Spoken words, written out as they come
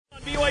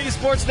BYU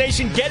Sports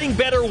Nation, getting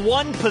better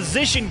one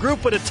position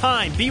group at a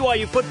time.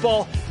 BYU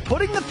football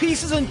putting the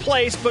pieces in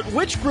place, but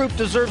which group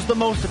deserves the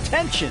most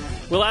attention?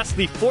 We'll ask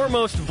the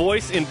foremost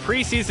voice in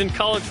preseason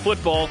college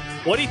football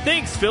what he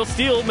thinks Phil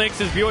Steele makes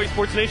his BYU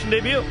Sports Nation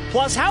debut.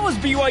 Plus, how is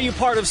BYU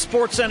part of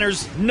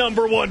SportsCenter's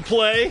 #1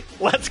 play?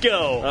 Let's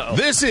go. Uh-oh.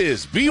 This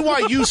is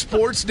BYU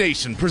Sports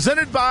Nation,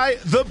 presented by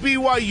The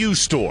BYU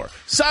Store.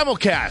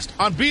 Simulcast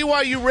on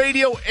BYU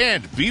Radio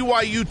and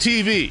BYU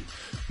TV.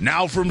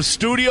 Now from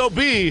Studio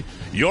B,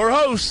 your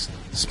hosts,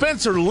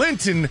 Spencer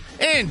Linton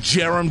and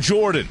Jerem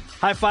Jordan.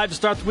 High five to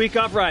start the week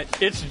off right.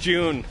 It's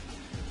June.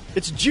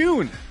 It's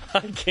June. I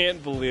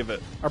can't believe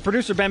it. Our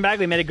producer Ben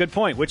Bagley made a good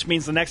point, which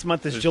means the next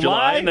month is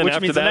July, and then which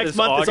after means that the next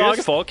month is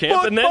August. Fall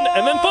camp, and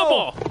then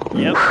football.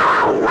 Yep.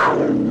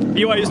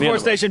 BYU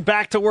Sports Nation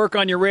back to work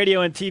on your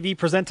radio and TV,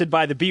 presented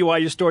by the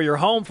BYU Store, your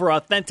home for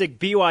authentic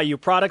BYU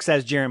products.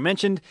 As Jerem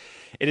mentioned,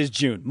 it is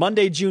June.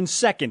 Monday, June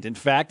 2nd, in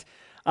fact.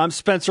 I'm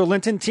Spencer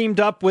Linton, teamed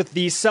up with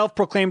the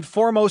self-proclaimed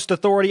foremost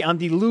authority on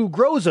the Lou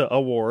Groza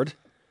Award,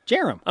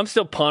 Jerem. I'm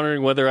still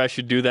pondering whether I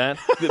should do that,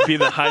 be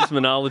the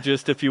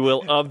Heismanologist, if you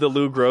will, of the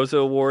Lou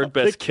Groza Award,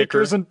 best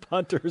kickers and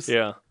punters.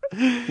 Yeah.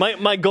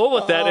 My goal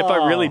with that, if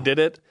I really did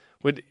it,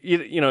 would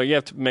you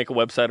have to make a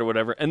website or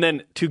whatever, and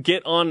then to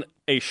get on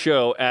a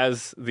show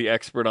as the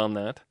expert on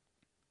that.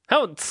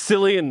 How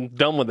silly and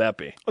dumb would that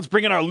be? Let's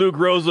bring in our Lou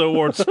Groza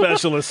Award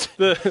specialist,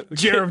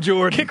 Jerem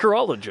Jordan.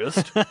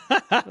 Kickerologist.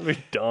 That'd be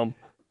dumb.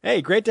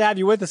 Hey, great to have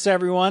you with us,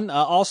 everyone.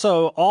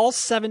 Also, all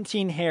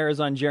 17 hairs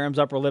on Jerem's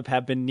upper lip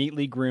have been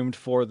neatly groomed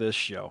for this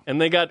show.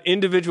 And they got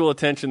individual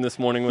attention this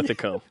morning with the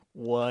comb.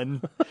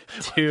 1,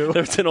 2.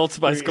 There's an Old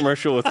Spice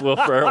commercial with Will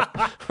Ferrell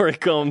where he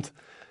combed.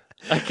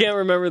 I can't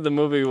remember the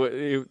movie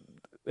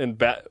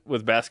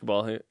with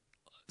basketball.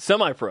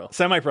 Semi-pro.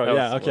 Semi-pro,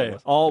 yeah, okay.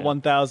 All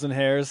 1,000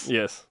 hairs.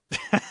 Yes.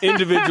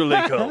 Individually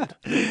combed.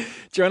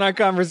 Join our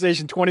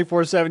conversation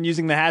 24/7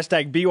 using the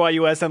hashtag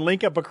BYUS and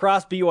link up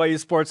across BYU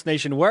Sports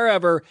Nation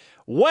wherever,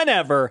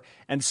 whenever,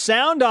 and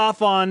sound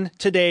off on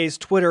today's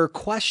Twitter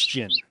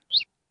question.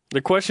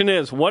 The question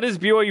is, what is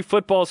BYU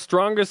football's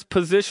strongest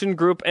position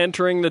group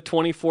entering the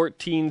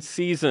 2014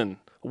 season?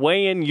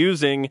 Weigh in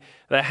using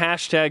the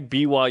hashtag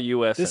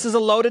BYUS. This is a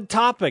loaded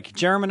topic.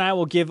 Jerem and I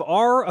will give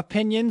our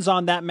opinions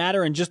on that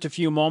matter in just a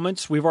few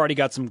moments. We've already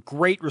got some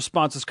great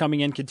responses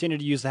coming in. Continue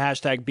to use the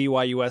hashtag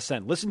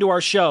BYUSN. Listen to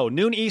our show,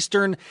 noon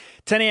Eastern,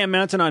 10 a.m.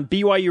 Mountain on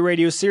BYU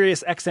Radio,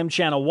 Sirius XM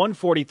Channel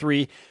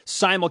 143,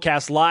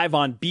 simulcast live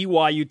on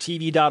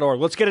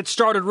BYUTV.org. Let's get it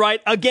started right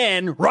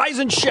again. Rise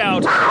and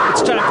shout.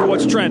 It's time for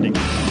What's Trending.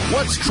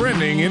 What's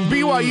trending in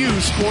BYU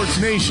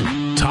Sports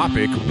Nation?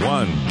 Topic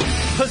 1.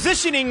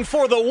 Positioning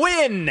for the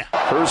win.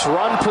 First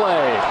run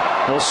play.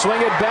 He'll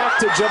swing it back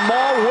to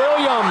Jamal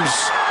Williams.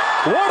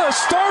 What a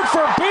start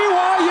for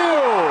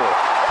BYU.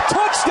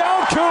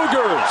 Touchdown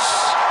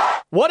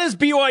Cougars. What is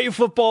BYU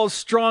football's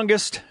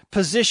strongest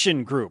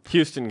position group?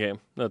 Houston game.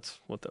 That's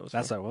what that was.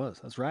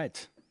 That's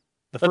right.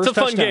 That's a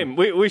fun game.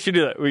 We should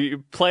do that. We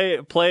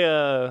play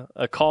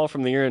a call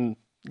from the year and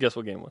guess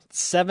what game it was?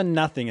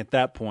 7-0 at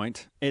that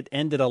point. It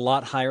ended a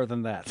lot higher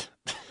than that.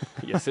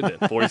 Yes, it did.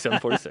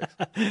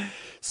 47-46.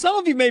 Some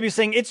of you may be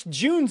saying, it's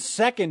June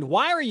 2nd.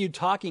 Why are you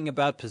talking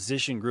about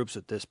position groups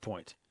at this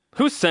point?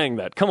 Who's saying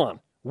that? Come on.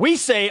 We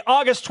say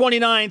August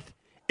 29th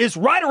is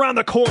right around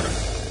the corner.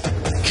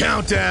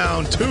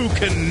 Countdown to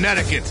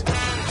Connecticut.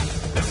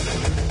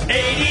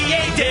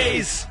 88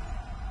 days.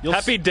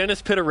 Happy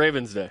Dennis Pitta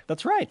Ravens Day.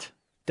 That's right.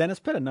 Dennis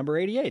Pitta, number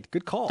 88.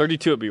 Good call.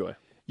 32 at BYU.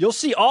 You'll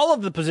see all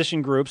of the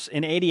position groups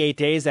in 88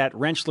 days at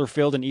Rentschler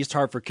Field in East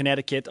Hartford,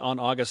 Connecticut on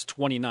August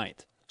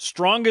 29th.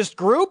 Strongest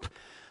group?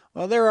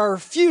 Well, there are a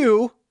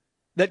few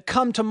that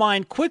come to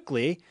mind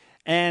quickly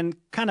and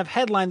kind of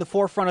headline the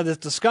forefront of this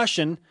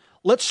discussion.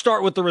 Let's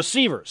start with the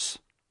receivers.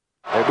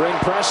 They bring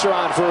pressure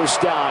on first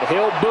down.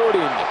 Hill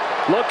booting.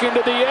 Looking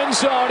to the end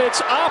zone.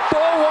 It's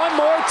Oppo one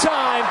more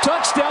time.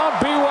 Touchdown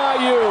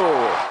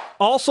BYU.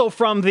 Also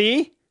from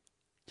the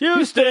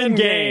Houston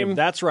game.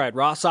 That's right.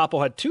 Ross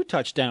Oppo had 2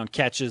 touchdown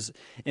catches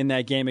in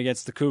that game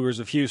against the Cougars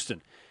of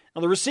Houston.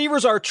 Now, the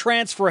receivers are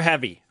transfer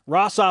heavy.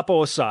 Ross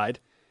Oppo aside.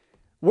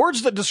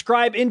 Words that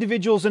describe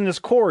individuals in this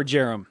core,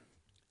 Jerem.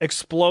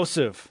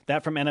 Explosive.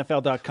 That from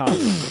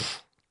NFL.com.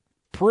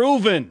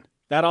 Proven.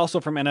 That also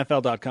from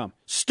NFL.com.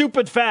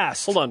 Stupid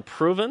fast. Hold on.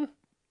 Proven?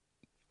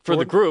 For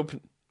the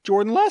group.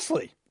 Jordan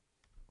Leslie.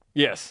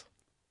 Yes.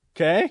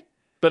 Okay.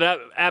 But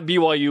at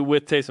BYU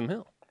with Taysom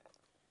Hill.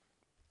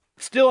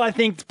 Still, I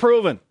think it's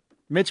proven.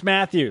 Mitch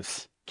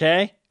Matthews.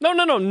 Okay? No.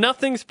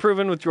 Nothing's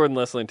proven with Jordan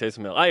Leslie and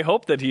Taysom Hill. I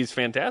hope that he's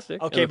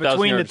fantastic. Okay,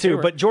 between the two.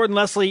 But Jordan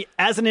Leslie,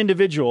 as an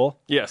individual.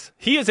 Yes.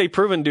 He is a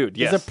proven dude.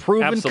 Yes. He's a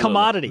proven absolutely.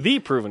 commodity. The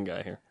proven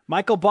guy here.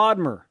 Michael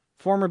Bodmer,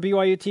 former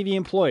BYU TV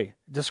employee,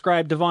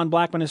 described Devon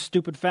Blackman as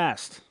stupid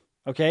fast.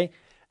 Okay?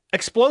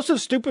 Explosive,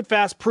 stupid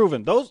fast,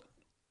 proven.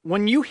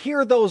 When you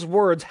hear those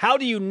words, how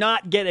do you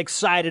not get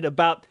excited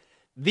about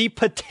the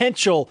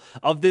potential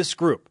of this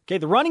group? Okay,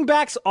 the running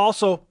backs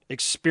also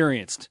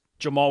experienced.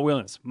 Jamal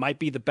Williams might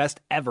be the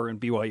best ever in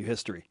BYU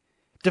history.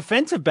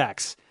 Defensive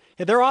backs,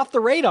 they're off the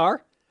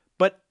radar,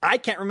 but I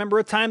can't remember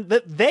a time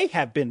that they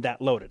have been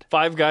that loaded.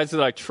 5 guys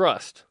that I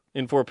trust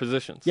in 4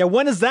 positions. Yeah,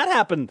 when has that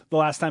happened the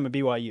last time at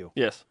BYU?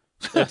 Yes.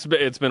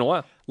 It's been a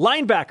while.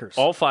 Linebackers.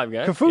 All 5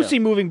 guys. Kafusi Yeah.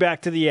 moving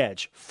back to the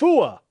edge.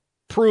 Fua,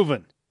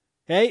 proven.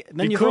 Okay, and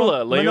then you throw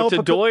Pikula, Leo Manoa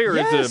Tadoy, or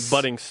Yes. is it a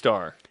budding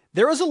star?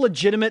 There is a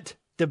legitimate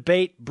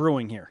debate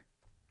brewing here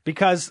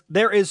because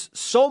there is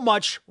so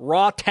much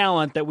raw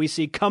talent that we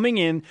see coming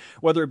in,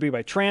 whether it be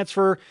by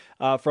transfer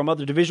from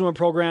other Division I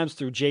programs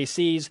through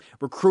JCs.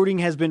 Recruiting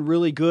has been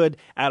really good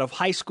out of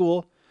high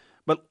school.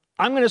 But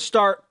I'm going to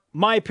start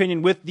my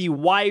opinion with the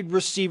wide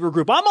receiver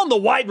group. I'm on the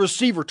wide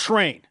receiver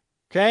train.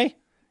 Okay?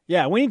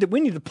 Yeah, we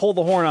need to pull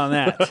the horn on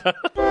that.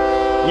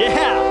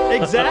 Yeah,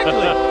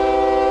 exactly.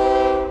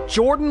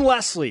 Jordan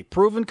Leslie,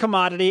 proven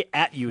commodity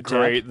at UTEP.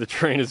 Great, the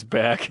train is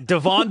back.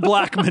 Devon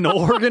Blackman,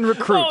 Oregon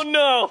recruit. Oh,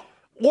 no.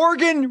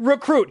 Oregon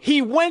recruit.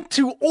 He went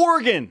to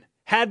Oregon,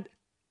 had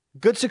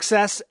good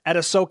success at a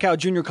SoCal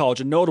junior college,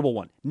 a notable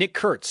one. Nick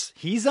Kurtz.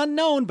 He's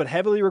unknown, but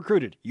heavily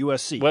recruited.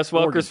 USC. Wes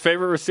Oregon. Welker's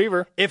favorite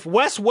receiver. If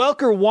Wes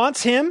Welker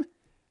wants him,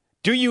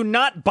 do you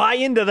not buy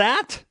into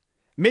that?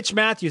 Mitch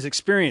Matthews,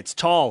 experience,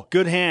 tall,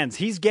 good hands.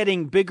 He's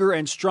getting bigger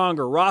and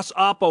stronger. Ross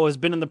Oppo has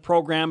been in the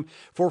program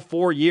for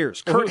 4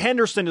 years. Kurt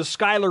Henderson is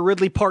Skylar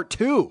Ridley Part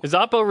 2. Is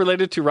Oppo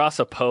related to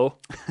Rasa Poe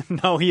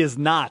No, he is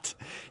not.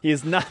 He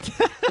is not.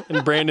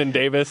 and Brandon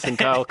Davis and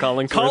Kyle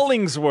Collingsworth?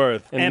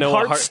 Collingsworth and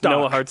Noah Hartstock.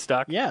 Noah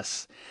Hartstock.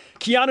 Yes.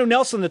 Keanu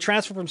Nelson, the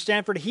transfer from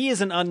Stanford, he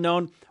is an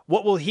unknown.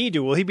 What will he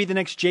do? Will he be the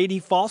next J.D.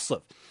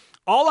 Falslev?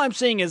 All I'm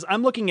saying is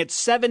I'm looking at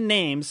 7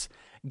 names,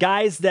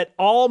 guys that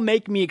all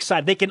make me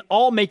excited. They can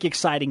all make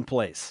exciting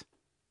plays.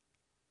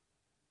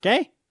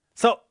 Okay?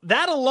 So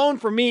that alone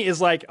for me is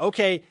like,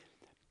 okay,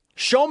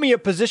 show me a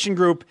position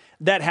group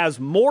that has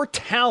more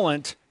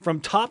talent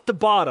from top to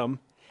bottom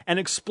and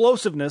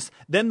explosiveness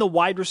than the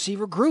wide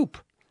receiver group.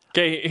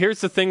 Okay, here's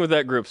the thing with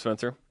that group,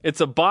 Spencer.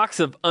 It's a box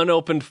of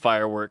unopened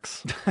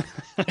fireworks.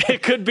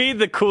 It could be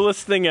the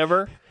coolest thing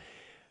ever.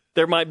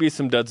 There might be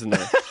some duds in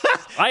there.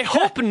 I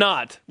hope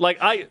not.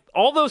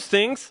 All those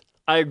things,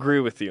 I agree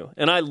with you.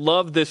 And I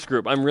love this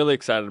group. I'm really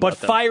excited about But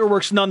them.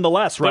 fireworks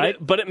nonetheless, right?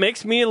 But it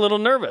makes me a little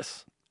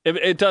nervous.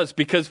 It does,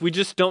 because we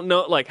just don't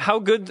know, how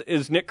good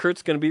is Nick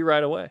Kurtz going to be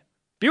right away?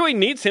 BYU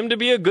needs him to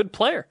be a good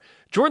player.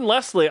 Jordan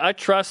Leslie, I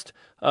trust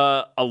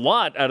a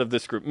lot out of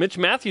this group. Mitch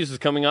Matthews is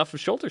coming off of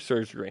shoulder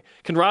surgery.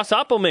 Can Ross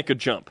Oppo make a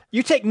jump?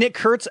 You take Nick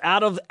Kurtz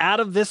out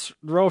of this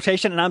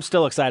rotation, and I'm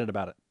still excited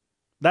about it.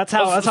 That's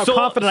how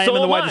confident I am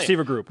in the wide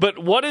receiver group. But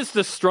what is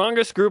the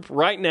strongest group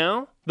right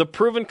now? The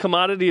proven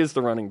commodity is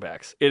the running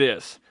backs. It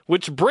is.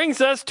 Which brings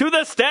us to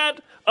the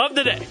stat of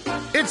the day.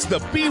 It's the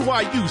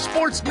BYU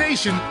Sports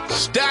Nation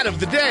stat of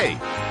the day.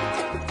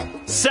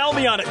 Sell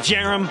me on it,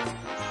 Jerem.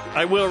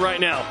 I will right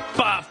now.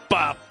 Bop,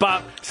 bop,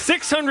 bop.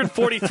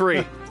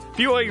 643.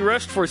 BYU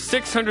rushed for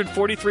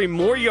 643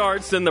 more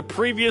yards than the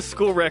previous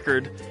school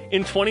record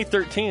in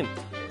 2013.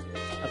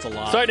 That's a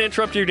lot. Sorry to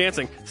interrupt your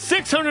dancing.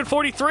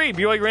 643.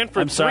 BYU ran for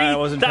I'm sorry, I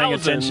wasn't paying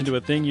attention to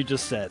a thing you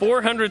just said.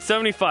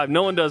 475.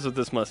 No one does with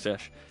this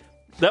mustache.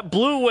 That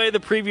blew away the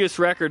previous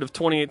record of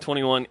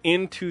 28-21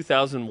 in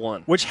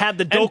 2001. Which had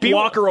the Doak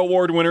Walker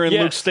Award winner in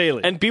Luke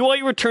Staley. And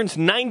BYU returns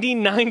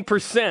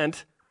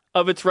 99%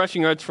 of its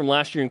rushing yards from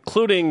last year,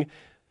 including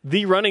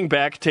the running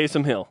back,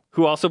 Taysom Hill,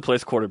 who also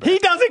plays quarterback. He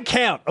doesn't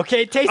count,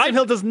 okay? Taysom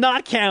Hill does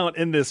not count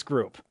in this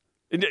group.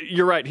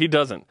 You're right, he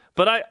doesn't.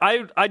 But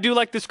I do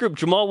like this group.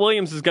 Jamal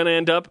Williams is going to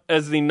end up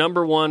as the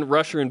number 1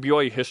 rusher in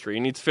BYU history. He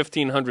needs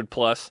 1,500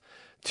 plus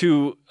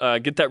to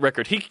get that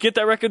record. He could get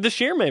that record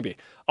this year, maybe.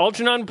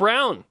 Algernon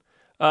Brown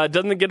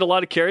doesn't get a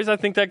lot of carries. I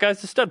think that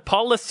guy's a stud.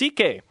 Paul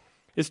Lasike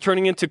is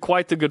turning into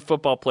quite the good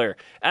football player.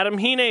 Adam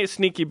Hine is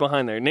sneaky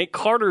behind there. Nate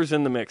Carter's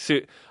in the mix.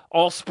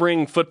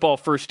 All-spring football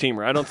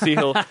first-teamer. I don't see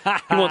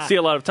he won't see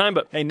a lot of time.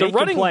 But hey, Nate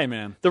can play,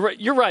 man.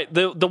 You're right.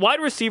 The wide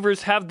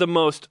receivers have the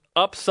most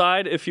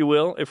upside, if you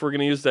will, if we're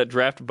going to use that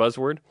draft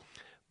buzzword.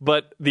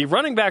 But the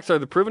running backs are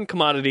the proven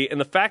commodity,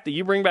 and the fact that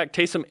you bring back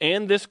Taysom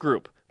and this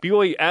group,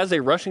 BYU as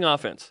a rushing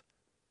offense,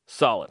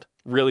 solid.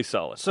 Really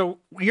solid. So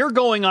you're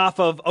going off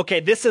of, okay,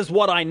 this is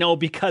what I know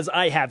because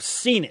I have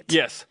seen it.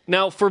 Yes.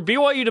 Now, for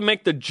BYU to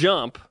make the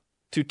jump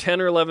to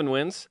 10 or 11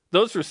 wins,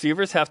 those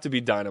receivers have to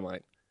be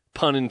dynamite.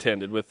 Pun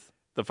intended with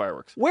the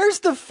fireworks. Where's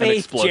the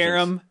faith,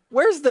 Jerem?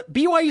 Where's the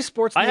BYU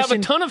Sports Nation? I have a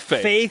ton of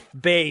faith.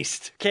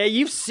 Faith-based. Okay,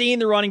 you've seen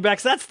the running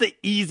backs. That's the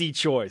easy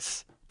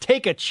choice.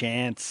 Take a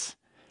chance.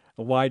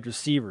 The wide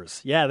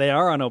receivers. Yeah, they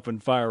are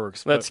unopened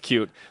fireworks. That's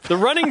cute. The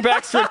running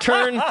backs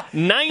return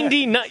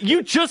 99.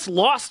 You just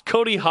lost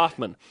Cody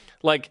Hoffman.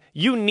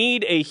 You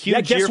need a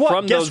huge year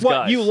from those guys. Guess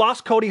what? You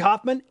lost Cody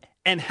Hoffman,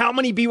 and how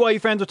many BYU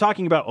fans are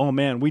talking about, oh,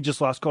 man, we just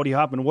lost Cody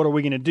Hoffman. What are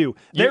we going to do?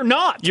 They're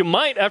not. You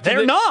might.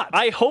 They're not.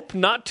 I hope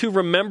not to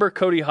remember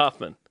Cody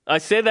Hoffman. I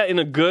say that in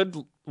a good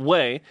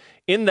way.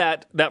 In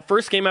that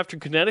first game after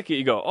Connecticut,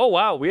 you go, oh,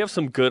 wow, we have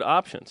some good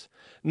options.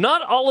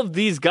 Not all of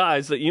these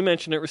guys that you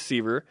mentioned at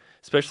receiver,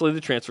 especially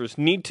the transfers,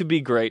 need to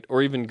be great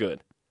or even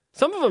good.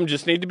 Some of them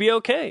just need to be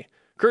okay.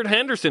 Kurt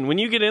Henderson, when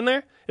you get in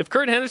there, if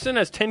Kurt Henderson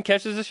has 10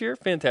 catches this year,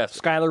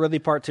 fantastic. Skylar Ridley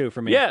Part 2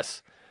 for me.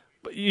 Yes.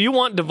 You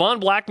want Devon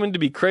Blackman to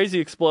be crazy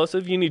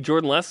explosive. You need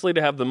Jordan Leslie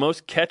to have the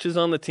most catches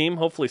on the team,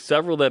 hopefully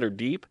several that are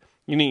deep.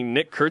 You need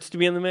Nick Kurtz to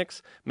be in the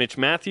mix, Mitch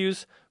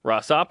Matthews,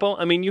 Ross Oppo.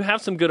 I mean, you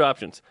have some good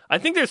options. I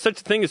think there's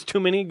such a thing as too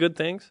many good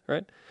things,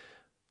 right?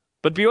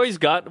 But BYU's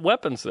got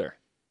weapons there.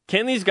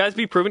 Can these guys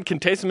be proven? Can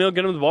Taysom Hill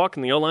get him the ball?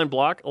 Can the O-line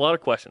block? A lot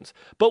of questions.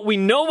 But we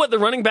know what the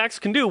running backs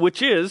can do,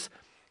 which is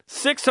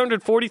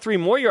 643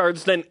 more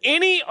yards than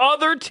any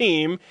other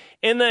team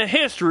in the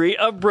history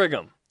of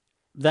Brigham.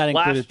 That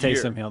included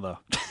Last Taysom Hill, though.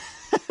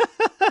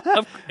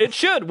 It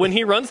should. When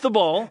he runs the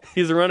ball,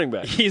 he's a running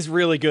back. He's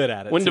really good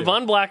at it. When too.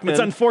 Devon Blackman...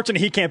 It's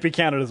unfortunate he can't be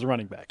counted as a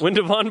running back. When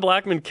Devon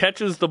Blackman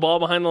catches the ball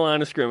behind the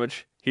line of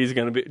scrimmage, he's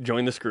going to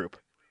join this group.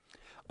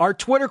 Our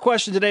Twitter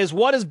question today is,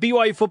 what is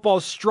BYU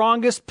football's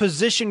strongest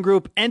position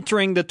group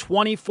entering the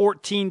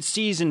 2014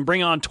 season?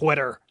 Bring on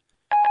Twitter.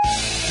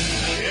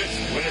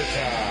 It's Twitter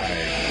time.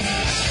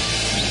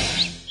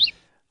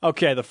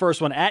 Okay, the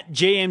first one, at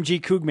JMG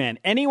Koogman.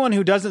 Anyone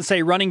who doesn't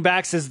say running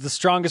backs is the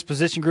strongest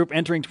position group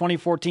entering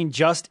 2014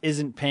 just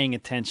isn't paying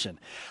attention.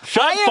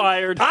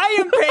 Fired. I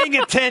am paying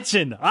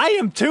attention. I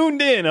am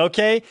tuned in,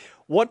 okay?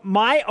 What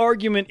my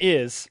argument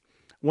is,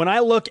 when I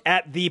look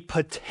at the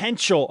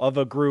potential of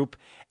a group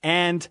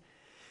and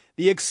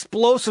the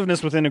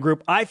explosiveness within a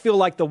group, I feel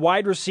like the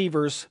wide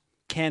receivers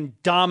can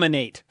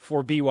dominate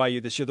for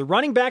BYU this year. The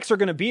running backs are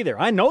going to be there.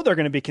 I know they're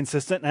going to be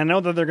consistent, and I know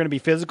that they're going to be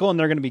physical, and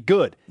they're going to be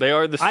good. They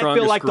are the strongest I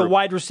feel like group. the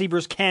wide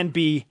receivers can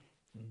be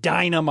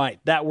dynamite,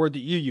 that word that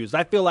you used.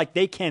 I feel like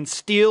they can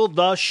steal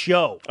the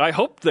show. I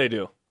hope they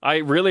do. I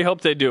really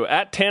hope they do.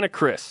 At Tana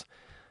Chris,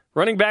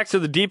 running backs are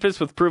the deepest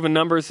with proven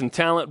numbers and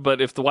talent,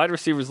 but if the wide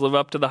receivers live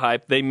up to the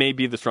hype, they may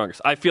be the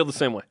strongest. I feel the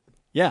same way.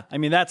 Yeah, I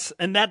mean, that's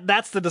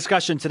the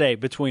discussion today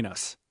between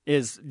us,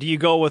 is do you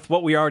go with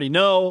what we already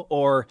know,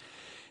 or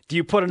do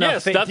you put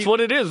enough faith? Yes, that's what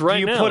it is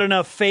right now. Do you put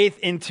enough faith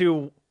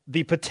into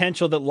the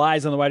potential that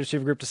lies on the wide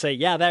receiver group to say,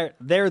 yeah,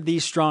 they're the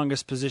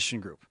strongest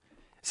position group?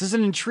 This is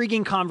an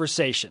intriguing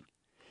conversation.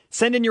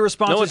 Send in your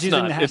responses No, it's using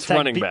not. the hashtag It's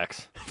running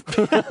backs.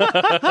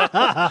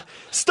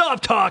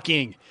 Stop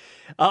talking.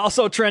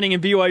 Also trending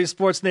in BYU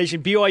Sports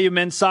Nation, BYU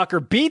men's soccer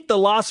beat the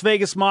Las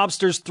Vegas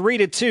Mobsters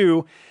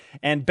 3-2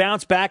 and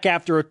bounced back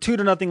after a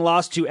 2-0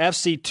 loss to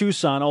FC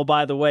Tucson. Oh,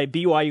 by the way,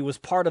 BYU was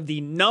part of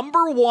the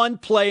number one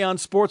play on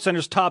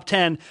SportsCenter's top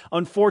 10.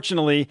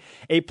 Unfortunately,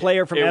 a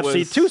player from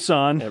FC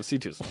Tucson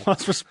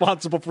was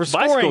responsible for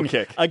scoring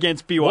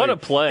against BYU. What a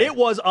play. It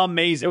was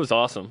amazing. It was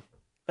awesome.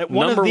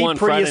 One of the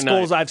prettiest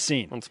goals I've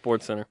seen on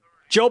SportsCenter.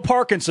 Joe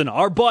Parkinson,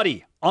 our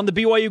buddy on the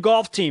BYU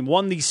golf team,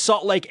 won the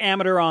Salt Lake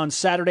Amateur on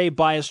Saturday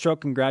by a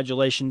stroke.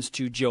 Congratulations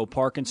to Joe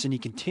Parkinson. He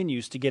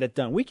continues to get it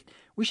done. We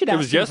should ask him.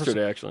 It was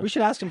yesterday, actually. We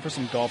should ask him for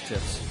some golf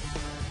tips.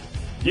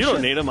 You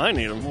don't need him. I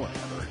need him.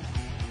 Whatever.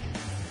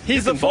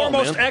 He's the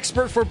foremost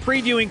expert for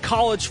previewing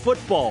college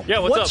football. Yeah,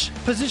 what's up?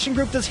 Which position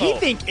group does he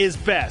think is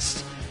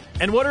best?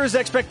 And what are his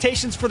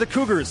expectations for the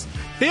Cougars?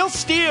 Phil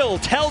Steele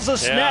tells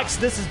us next.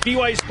 This is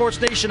BYU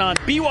Sports Nation on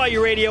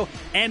BYU Radio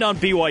and on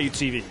BYU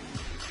TV.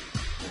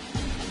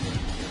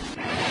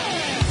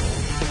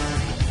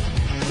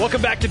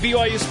 Welcome back to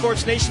BYU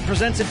Sports Nation,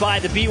 presented by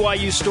the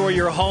BYU Store,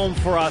 your home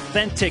for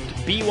authentic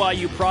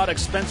BYU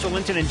products. Spencer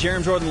Linton and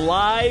Jeremy Jordan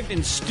live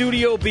in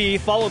Studio B.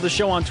 Follow the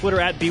show on Twitter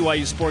at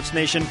BYU Sports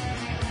Nation.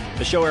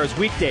 The show airs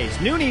weekdays,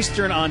 noon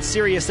Eastern on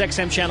Sirius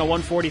XM Channel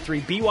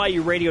 143,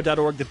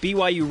 BYURadio.org, the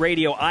BYU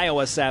Radio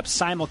iOS app,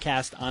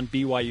 simulcast on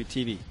BYU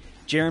TV.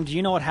 Jeremy, do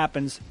you know what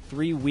happens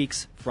 3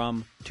 weeks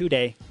from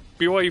today?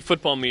 BYU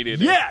Football Media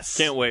Day. Yes!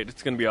 Can't wait.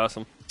 It's going to be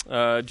awesome.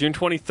 June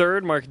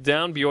 23rd, mark it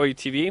down, BYU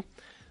TV.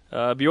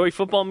 BYU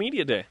Football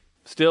Media Day.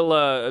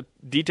 Still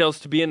details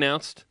to be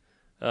announced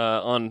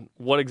on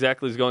what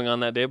exactly is going on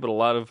that day, but a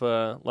lot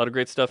of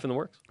great stuff in the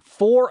works.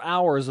 4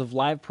 hours of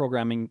live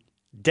programming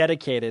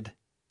dedicated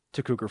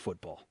to Cougar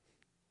football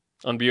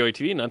on BYU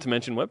TV, not to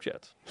mention web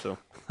chats. So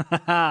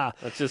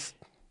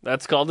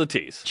that's called a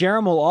tease.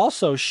 Jerem will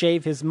also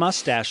shave his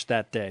mustache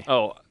that day.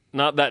 Oh,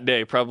 not that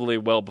day. Probably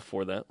well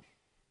before that.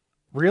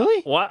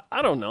 Really? What?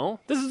 I don't know.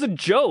 This is a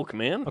joke,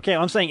 man. Okay,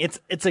 I'm saying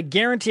it's a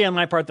guarantee on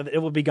my part that it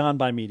will be gone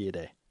by media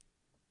day.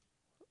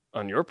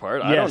 On your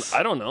part? Yes.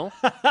 I don't know.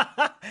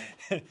 I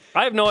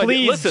have no idea.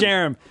 Please, Listen.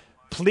 Jerem,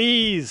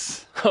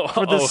 please,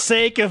 for the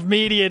sake of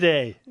media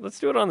day. Let's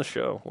do it on the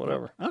show.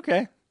 Whatever.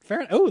 Okay,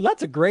 fair enough. Oh,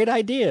 that's a great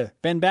idea.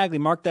 Ben Bagley,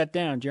 mark that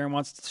down. Jerem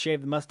wants to shave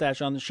the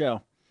mustache on the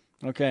show.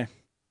 Okay.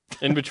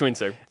 In between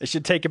segments. It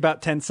should take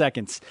about 10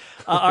 seconds.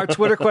 Our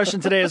Twitter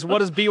question today is,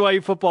 what is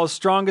BYU football's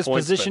strongest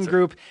position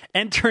group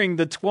entering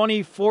the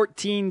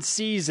 2014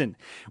 season?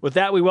 With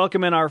that, we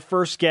welcome in our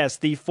first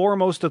guest, the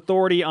foremost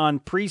authority on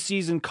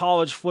preseason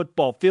college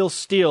football, Phil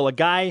Steele, a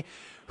guy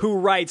who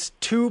writes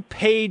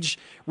 2-page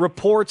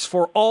reports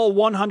for all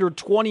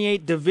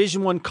 128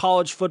 Division I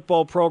college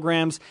football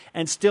programs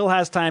and still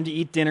has time to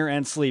eat dinner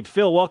and sleep.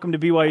 Phil, welcome to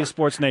BYU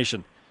Sports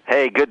Nation.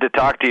 Hey, good to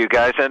talk to you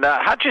guys. And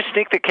how'd you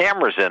sneak the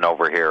cameras in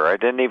over here? I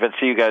didn't even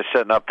see you guys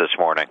setting up this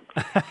morning.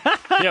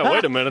 Yeah,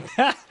 wait a minute.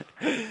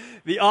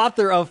 The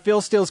author of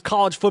Phil Steele's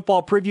College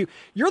Football Preview.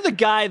 You're the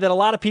guy that a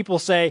lot of people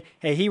say,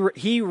 hey,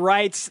 he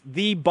writes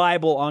the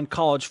Bible on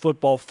college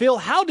football. Phil,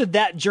 how did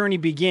that journey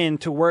begin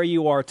to where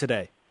you are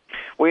today?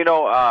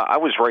 Well, I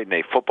was writing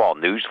a football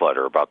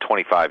newsletter about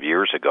 25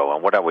 years ago,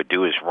 and what I would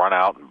do is run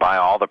out and buy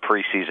all the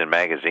preseason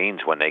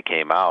magazines when they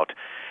came out,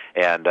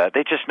 and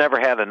they just never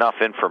had enough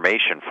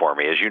information for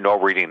me. As you know,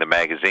 reading the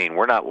magazine,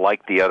 we're not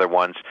like the other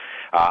ones.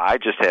 I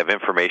just have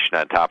information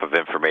on top of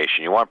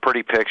information. You want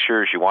pretty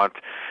pictures, you want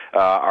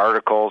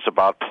articles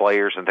about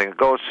players and things,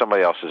 go with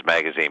somebody else's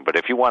magazine. But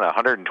if you want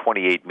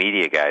 128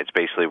 media guides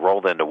basically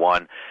rolled into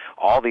one,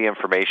 all the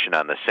information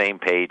on the same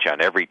page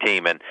on every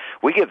team, and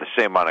we get the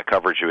same amount of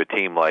coverage of a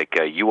team like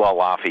UL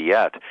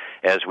Lafayette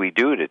as we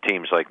do to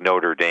teams like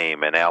Notre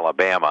Dame and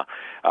Alabama.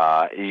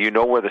 You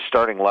know where the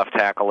starting left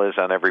tackle is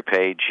on every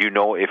page. You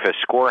know if a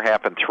score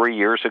happened 3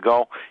 years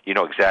ago, you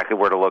know exactly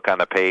where to look on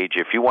the page.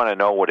 If you want to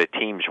know what a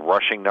team's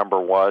rushing number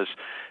was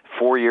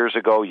 4 years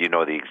ago, you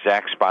know the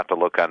exact spot to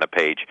look on the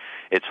page.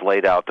 It's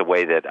laid out the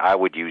way that I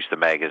would use the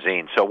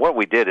magazine. So what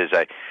we did is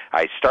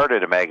I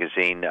started a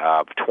magazine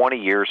 20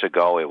 years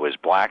ago. It was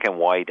black and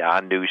white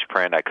on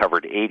newsprint. I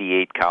covered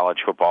 88 college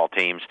football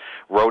teams,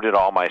 wrote it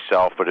all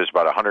myself, but it was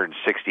about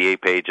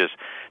 168 pages.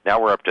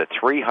 Now we're up to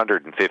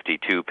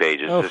 352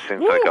 pages. This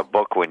thing's like a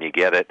book when you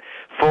get it.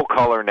 Full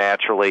color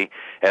naturally,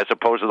 as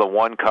opposed to the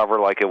one cover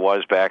like it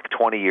was back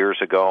 20 years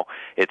ago.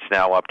 It's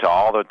now up to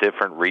all the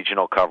different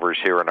regional covers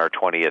here in our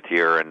 20th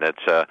year, and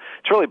it's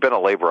really been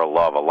a labor of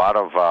love. A lot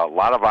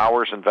of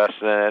hours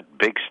invested in it.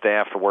 Big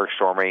staff that works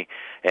for me,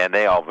 and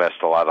they all invest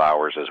a lot of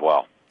hours as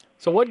well.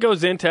 So what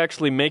goes into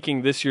actually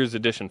making this year's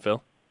edition,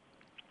 Phil?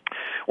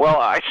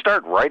 Well, I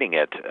start writing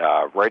it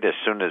right as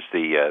soon as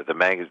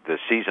the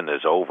season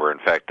is over. In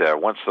fact,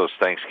 once those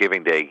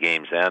Thanksgiving Day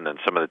games end and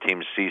some of the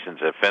teams' seasons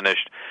have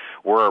finished,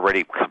 we're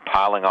already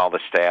compiling all the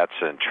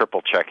stats and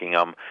triple checking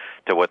them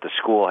to what the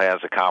school has,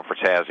 the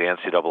conference has, the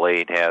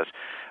NCAA has.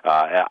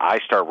 I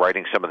start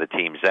writing some of the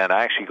teams then.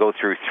 I actually go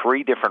through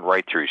 3 different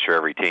write-throughs for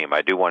every team.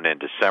 I do one in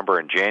December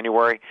and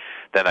January,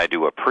 then I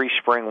do a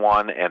pre-spring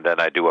one, and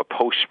then I do a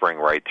post-spring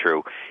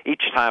write-through.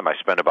 Each time I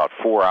spend about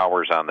 4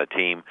 hours on the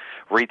team,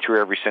 read through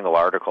every single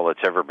article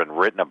that's ever been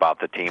written about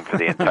the team for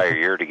the entire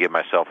year to give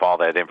myself all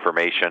that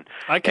information.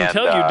 I can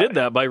tell you did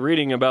that by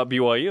reading about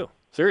BYU.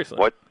 Seriously.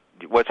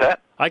 What's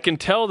that? I can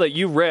tell that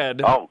you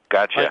read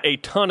gotcha. a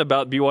ton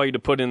about BYU to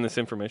put in this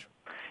information.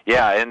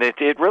 Yeah, and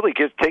it really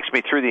takes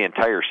me through the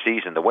entire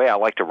season. The way I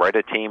like to write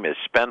a team is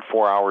spend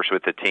 4 hours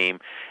with the team,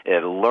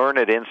 and learn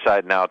it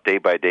inside and out day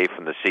by day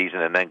from the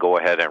season, and then go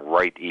ahead and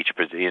write each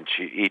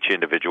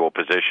individual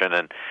position.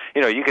 And,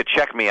 you could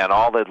check me on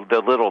all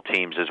the little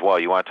teams as well.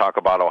 You want to talk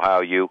about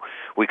Ohio U,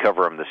 we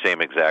cover them the same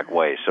exact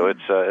way. So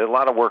it's a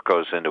lot of work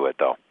goes into it,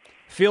 though.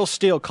 Phil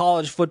Steele,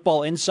 college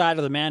football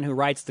insider, the man who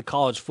writes the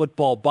College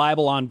Football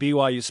Bible on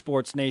BYU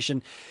Sports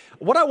Nation.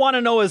 What I want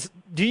to know is,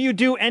 do you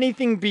do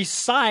anything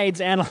besides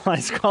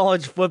analyze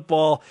college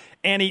football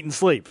and eat and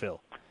sleep,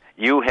 Phil?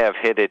 You have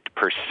hit it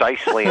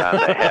precisely on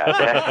the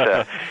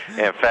head.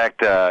 In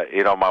fact,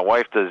 my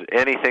wife does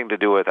anything to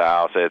do with the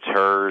house. It's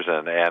hers,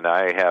 and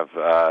I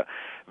have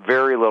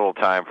very little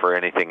time for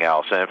anything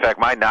else. And in fact,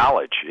 my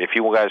knowledge, if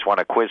you guys want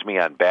to quiz me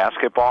on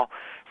basketball,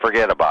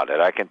 forget about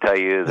it. I can tell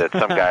you that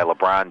some guy,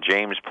 LeBron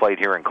James, played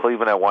here in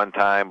Cleveland at one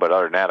time, but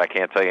other than that, I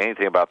can't tell you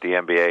anything about the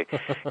NBA.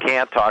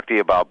 Can't talk to you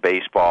about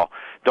baseball.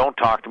 Don't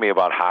talk to me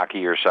about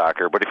hockey or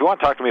soccer. But if you want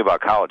to talk to me about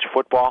college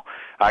football,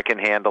 I can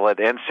handle it.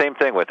 And same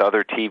thing with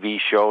other TV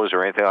shows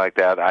or anything like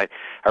that. I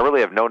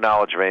really have no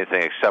knowledge of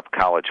anything except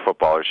college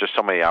football. There's just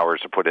so many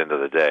hours to put into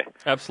the day.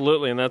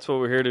 Absolutely, and that's what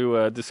we're here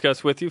to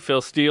discuss with you.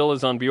 Phil Steele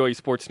is on BYU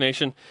Sports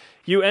Nation.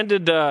 You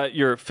ended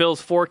your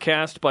Phil's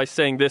forecast by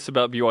saying this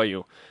about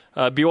BYU.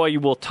 BYU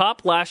will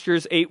top last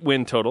year's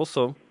 8-win total,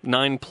 so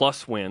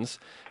 9+ wins.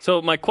 So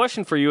my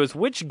question for you is,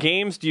 which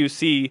games do you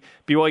see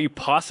BYU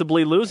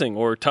possibly losing,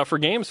 or tougher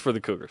games for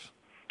the Cougars?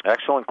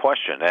 Excellent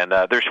question. And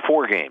there's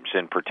 4 games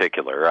in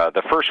particular.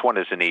 The first one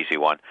is an easy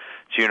one.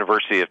 It's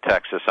University of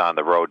Texas on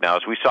the road. Now,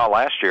 as we saw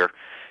last year,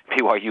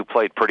 BYU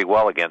played pretty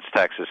well against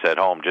Texas at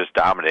home, just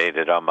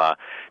dominated them.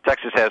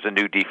 Texas has a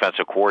new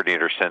defensive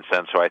coordinator since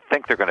then, so I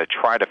think they're going to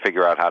try to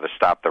figure out how to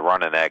stop the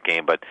run in that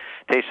game. But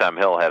Taysom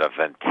Hill had a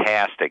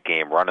fantastic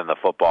game running the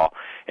football,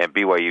 and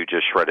BYU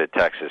just shredded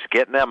Texas.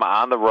 Getting them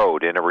on the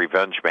road in a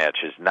revenge match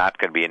is not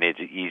going to be an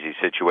easy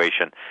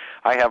situation.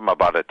 I have them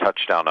about a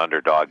touchdown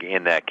underdog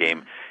in that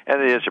game,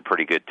 and it is a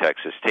pretty good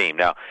Texas team.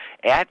 Now,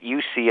 at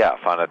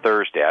UCF on a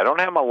Thursday, I don't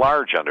have them a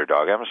large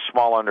underdog. I have a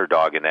small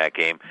underdog in that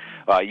game.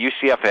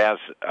 UCF has,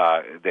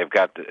 they've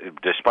got,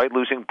 despite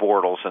losing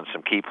Bortles and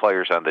some key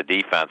players on the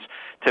defense,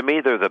 to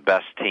me they're the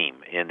best team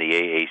in the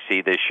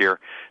AAC this year.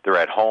 They're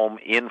at home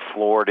in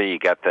Florida. You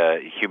got the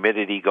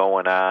humidity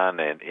going on,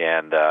 and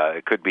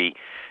it could be,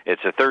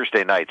 it's a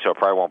Thursday night, so it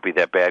probably won't be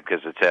that bad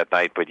because it's at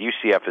night. But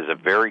UCF is a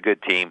very good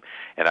team,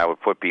 and I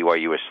would put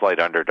BYU a slight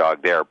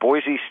underdog there.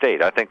 Boise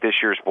State, I think this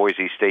year's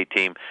Boise State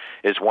team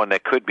is one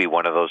that could be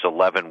one of those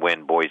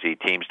 11-win Boise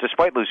teams,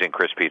 despite losing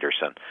Chris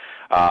Peterson.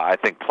 I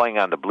think playing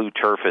on the blue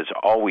turf is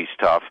always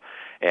tough.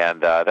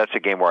 And that's a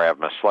game where I have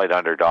them a slight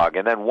underdog.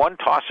 And then one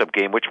toss-up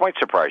game, which might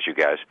surprise you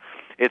guys,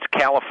 it's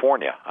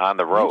California on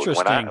the road.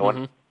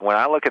 When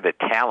I look at the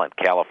talent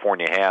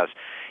California has,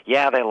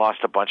 yeah, they lost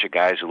a bunch of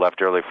guys who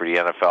left early for the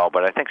NFL,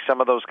 but I think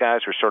some of those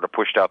guys were sort of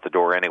pushed out the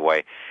door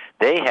anyway.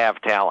 They have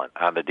talent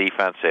on the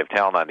defense. They have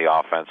talent on the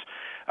offense.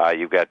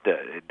 You've got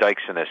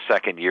Dykes in his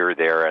second year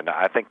there, and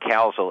I think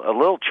Cal's a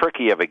little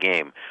tricky of a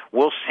game.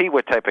 We'll see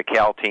what type of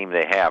Cal team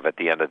they have at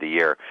the end of the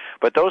year.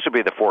 But those would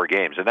be the 4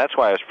 games, and that's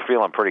why I was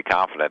feeling pretty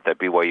confident that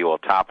BYU will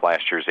top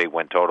last year's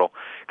 8-win total,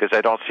 because I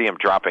don't see them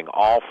dropping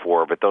all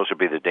 4, but those would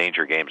be the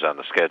danger games on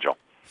the schedule.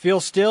 Phil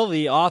Steele,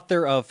 the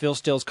author of Phil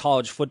Steele's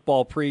College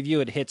Football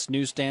Preview. It hits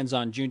newsstands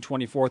on June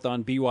 24th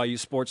on BYU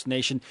Sports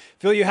Nation.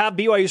 Phil, you have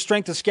BYU's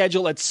strength of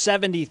schedule at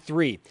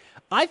 73.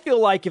 I feel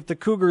like if the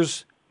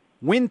Cougars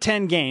win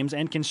 10 games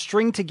and can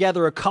string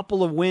together a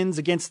couple of wins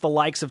against the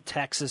likes of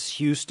Texas,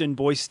 Houston,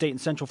 Boise State,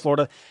 and Central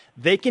Florida,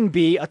 they can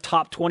be a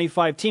top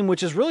 25 team,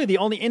 which is really the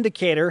only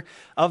indicator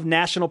of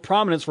national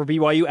prominence for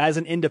BYU as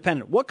an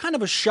independent. What kind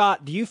of a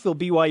shot do you feel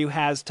BYU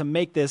has to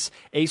make this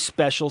a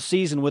special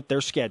season with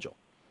their schedule?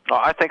 Well,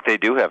 I think they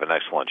do have an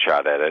excellent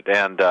shot at it.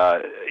 And,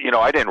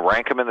 I didn't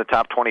rank them in the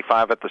top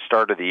 25 at the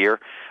start of the year,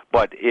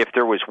 but if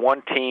there was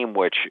one team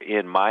which,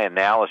 in my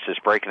analysis,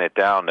 breaking it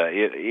down,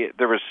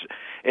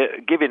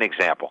 give you an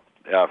example.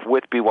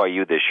 With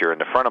BYU this year, in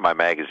the front of my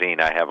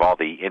magazine, I have all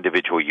the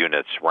individual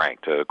units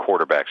ranked,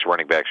 quarterbacks,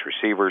 running backs,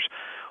 receivers,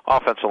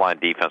 offensive line,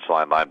 defensive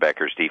line,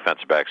 linebackers,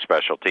 defensive backs,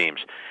 special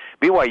teams.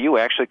 BYU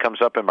actually comes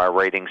up in my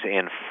ratings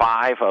in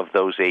 5 of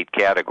those 8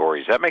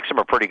 categories. That makes them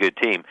a pretty good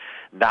team.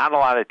 Not a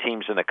lot of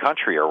teams in the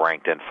country are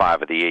ranked in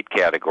 5 of the 8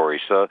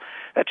 categories, so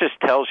that just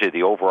tells you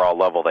the overall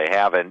level they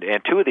have. And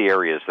 2 of the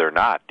areas they're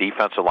not,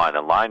 defensive line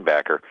and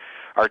linebacker,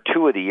 are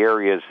 2 of the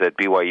areas that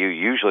BYU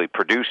usually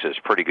produces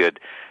pretty good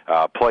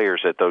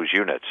players at those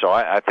units. So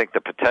I think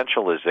the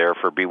potential is there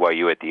for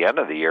BYU at the end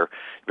of the year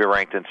to be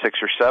ranked in 6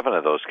 or 7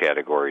 of those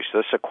categories. So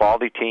this is a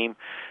quality team.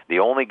 The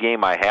only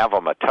game I have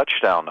them a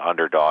touchdown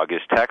underdog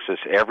is Texas.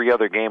 Every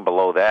other game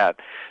below that.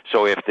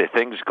 So if the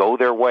things go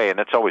their way, and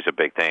that's always a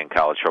big thing in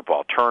college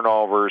football,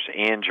 turnovers,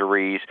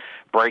 injuries,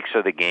 breaks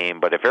of the game.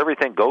 But if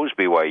everything goes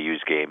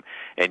BYU's game,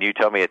 and you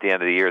tell me at the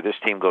end of the year this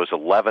team goes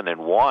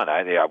 11-1,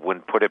 I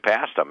wouldn't put it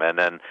past them. And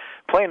then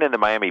playing in the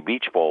Miami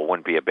Beach Bowl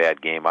wouldn't be a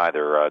bad game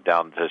either.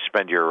 Down to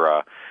spend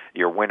your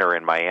winter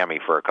in Miami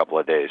for a couple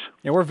of days.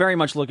 Yeah, we're very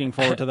much looking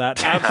forward to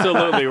that.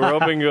 Absolutely. We're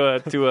hoping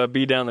to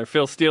be down there.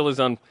 Phil Steele is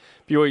on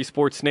BYU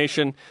Sports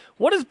Nation.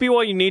 What does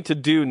BYU need to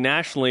do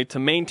nationally to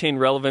maintain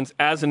relevance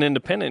as an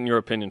independent, in your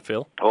opinion,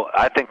 Phil? Well,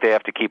 I think they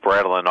have to keep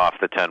rattling off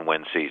the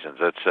 10-win seasons.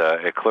 That's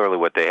clearly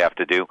what they have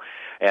to do.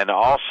 And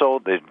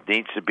also, there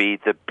needs to be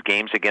the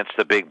games against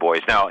the big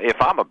boys. Now, if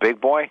I'm a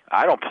big boy,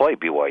 I don't play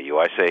BYU.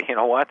 I say, you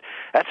know what?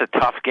 That's a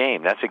tough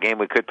game. That's a game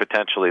we could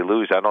potentially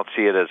lose. I don't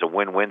see it as a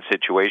win-win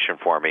situation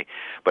for me.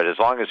 But as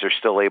long as they're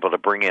still able to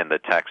bring in the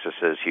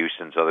Texases,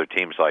 Houstons, other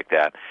teams like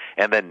that,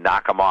 and then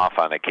knock them off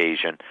on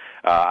occasion,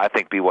 I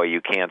think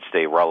BYU can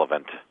stay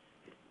relevant.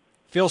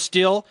 Phil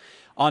Steele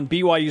on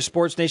BYU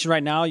Sports Nation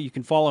right now. You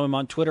can follow him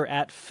on Twitter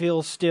at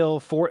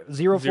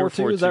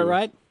PhilSteele042. Is that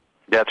right?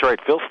 That's right.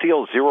 Phil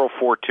Steele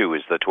 042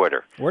 is the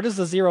Twitter. Where does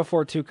the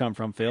 042 come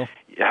from, Phil?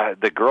 Yeah,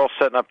 the girl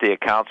setting up the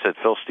account said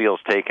Phil Steele's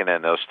taken,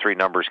 and those 3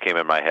 numbers came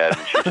in my head,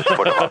 and she just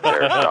put them up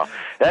there. So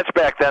that's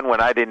back then when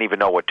I didn't even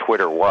know what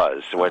Twitter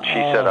was. When she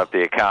set up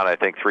the account, I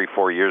think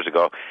 3-4 years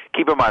ago.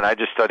 Keep in mind, I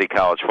just study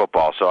college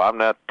football, so I'm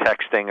not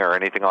texting or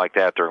anything like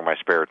that during my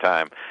spare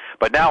time.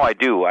 But now I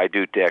do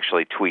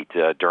actually tweet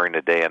during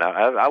the day, and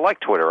I like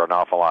Twitter an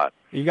awful lot.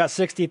 You've got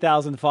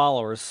 60,000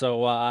 followers,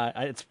 so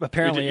it's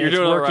apparently it's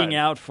working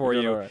out for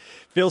you. Right.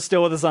 Phil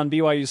Steele with us on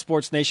BYU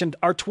Sports Nation.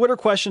 Our Twitter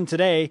question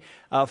today,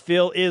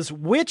 Phil, is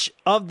which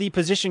of the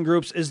position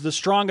groups is the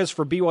strongest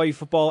for BYU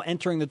football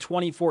entering the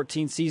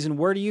 2014 season?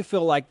 Where do you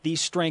feel like the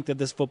strength of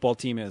this football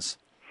team is?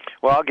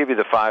 Well, I'll give you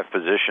the 5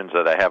 positions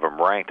that I have them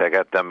ranked. I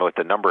got them with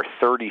the number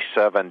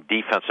 37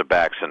 defensive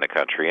backs in the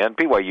country, and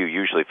BYU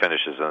usually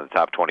finishes in the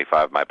top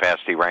 25 of my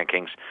past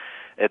rankings.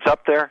 It's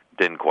up there,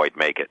 didn't quite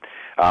make it.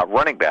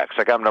 Running backs,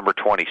 I got him number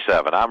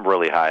 27. I'm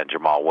really high on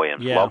Jamal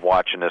Williams. Yeah. Love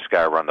watching this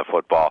guy run the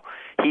football.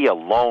 He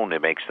alone,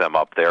 it makes them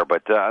up there,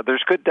 but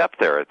there's good depth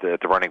there at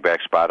the running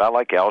back spot. I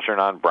like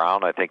Algernon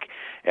Brown. I think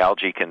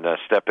Algie can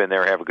step in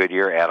there, have a good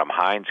year. Adam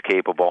Hines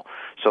capable.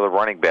 So the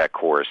running back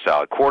core is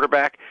solid.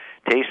 Quarterback,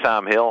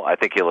 Taysom Hill, I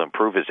think he'll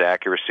improve his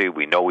accuracy.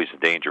 We know he's a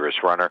dangerous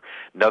runner.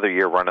 Another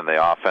year running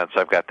the offense.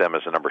 I've got them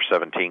as the number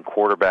 17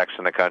 quarterbacks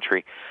in the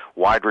country.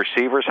 Wide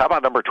receivers, how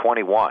about number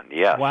 21?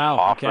 Yes.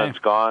 Wow. Offense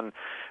gone.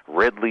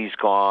 Ridley's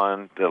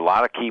gone. A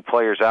lot of key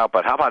players out,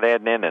 but how about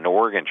adding in an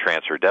Oregon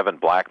transfer, Devin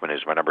Blackman,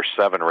 who's my number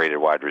 7 rated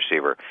wide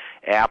receiver.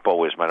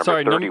 Apple is my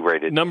number 30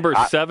 rated. Number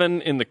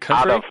 7 in the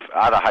country?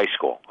 Out of high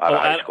school. Out of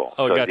high school.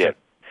 Oh, so, gotcha. Yeah.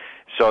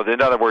 So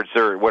in other words,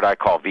 they're what I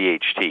call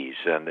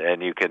VHTs,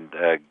 and you can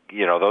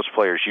those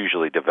players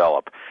usually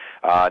develop.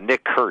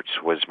 Nick Kurtz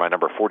was my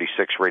number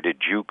 46 rated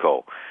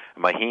JUCO.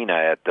 Mahina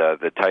at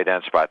the tight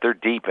end spot. They're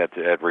deep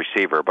at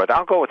receiver, but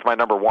I'll go with my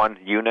number 1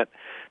 unit,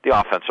 the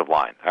offensive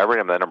line. I rate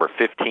them the number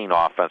 15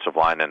 offensive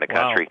line in the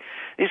country. Wow.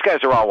 These guys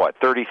are all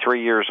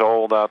 33 years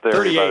old out there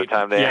 38. by the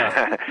time they.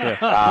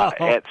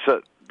 And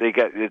so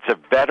it's a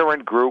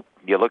veteran group.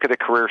 You look at the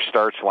career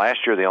starts. Last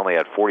year they only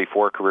had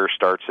 44 career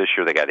starts. This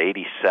year they got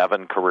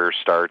 87 career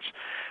starts.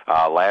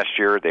 Last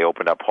year they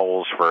opened up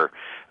holes for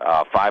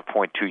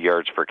 5.2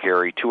 yards per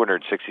carry,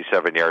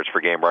 267 yards per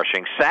game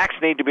rushing. Sacks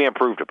need to be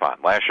improved upon.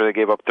 Last year they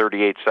gave up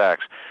 38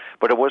 sacks,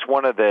 but it was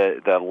one of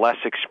the less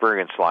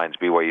experienced lines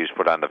BYU's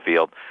put on the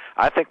field.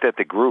 I think that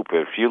the group,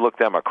 if you look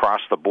them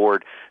across the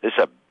board, this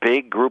is a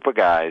big group of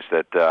guys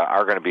that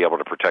are going to be able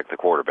to protect the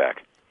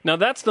quarterback. Now,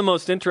 that's the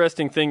most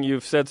interesting thing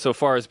you've said so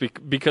far is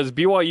because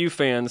BYU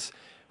fans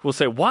will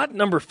say, what,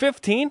 number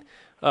 15?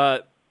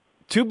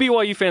 To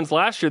BYU fans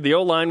last year, the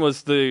O-line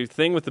was the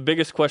thing with the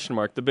biggest question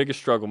mark, the biggest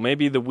struggle,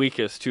 maybe the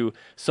weakest to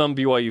some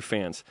BYU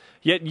fans.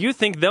 Yet you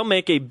think they'll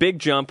make a big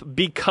jump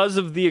because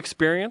of the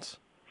experience?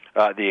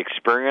 The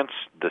experience,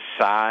 the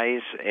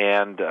size,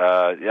 and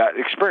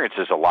experience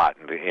is a lot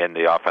in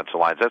the offensive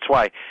lines. That's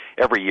why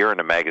every year in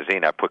the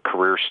magazine I put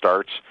career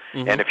starts.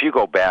 Mm-hmm. And if you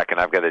go back, and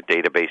I've got a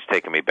database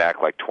taking me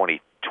back like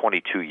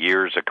 22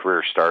 years of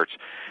career starts,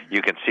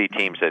 you can see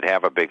teams that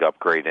have a big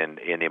upgrade in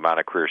the amount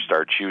of career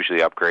starts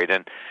usually upgrade.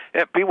 And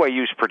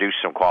BYU's produced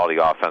some quality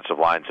offensive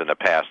lines in the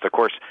past. Of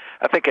course,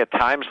 I think at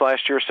times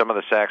last year some of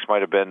the sacks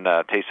might have been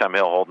Taysom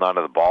Hill holding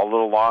onto the ball a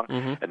little long.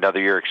 Mm-hmm.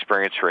 Another year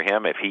experience for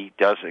him. If he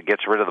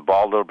gets rid of the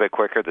ball a little bit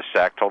quicker, the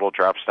sack total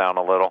drops down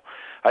a little.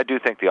 I do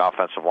think the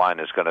offensive line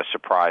is going to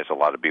surprise a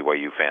lot of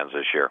BYU fans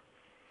this year.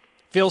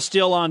 Phil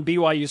Steele on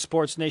BYU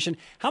Sports Nation.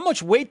 How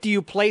much weight do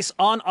you place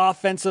on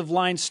offensive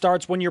line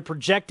starts when you're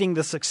projecting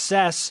the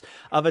success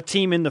of a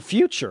team in the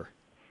future?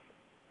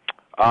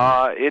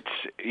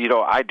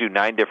 I do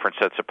 9 different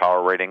sets of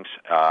power ratings.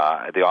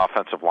 The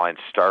offensive line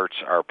starts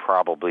are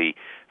probably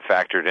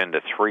factored into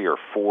 3 or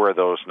 4 of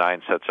those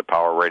 9 sets of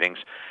power ratings.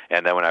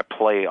 And then when I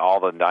play all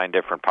the 9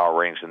 different power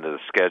ratings into the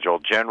schedule,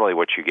 generally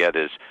what you get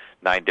is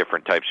 9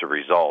 different types of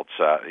results,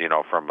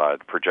 from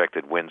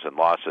projected wins and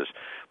losses.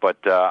 But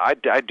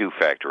I do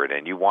factor it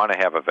in. You want to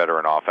have a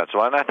veteran offensive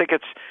line. I think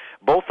it's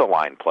both the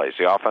line plays.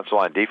 The offensive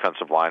line,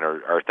 defensive line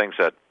are things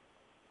that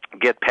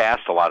get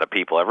past a lot of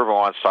people. Everyone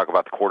wants to talk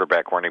about the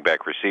quarterback, running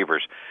back,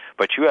 receivers,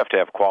 but you have to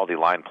have quality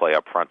line play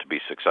up front to be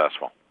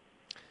successful.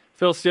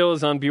 Phil Steele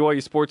is on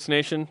BYU Sports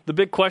Nation. The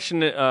big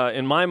question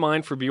in my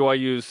mind for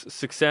BYU's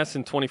success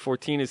in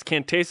 2014 is,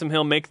 can Taysom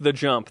Hill make the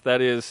jump?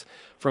 That is,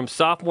 from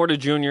sophomore to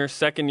junior,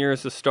 second year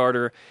as a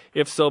starter.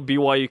 If so,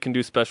 BYU can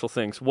do special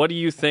things. What do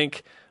you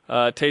think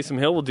Taysom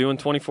Hill will do in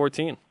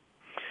 2014?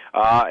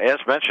 As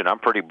mentioned, I'm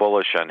pretty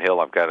bullish on Hill.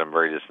 I've got him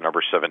rated as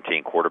number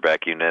 17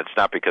 quarterback unit. It's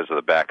not because of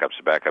the backups.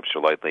 The backups are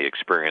lightly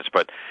experienced.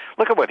 But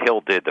look at what Hill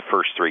did the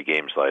first 3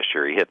 games last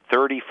year. He hit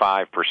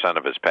 35%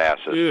 of his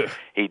passes. Ugh.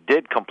 He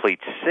did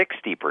complete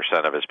 60%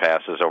 of his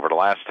passes over the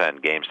last 10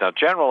 games. Now,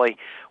 generally,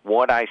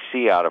 what I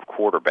see out of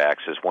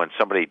quarterbacks is when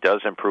somebody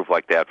does improve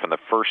like that from the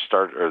first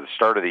start or the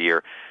start of the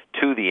year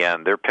to the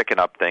end, they're picking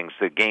up things.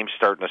 The game's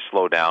starting to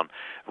slow down.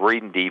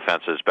 Reading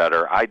defense is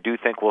better. I do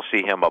think we'll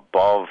see him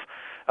above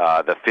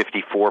the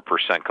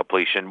 54%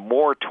 completion,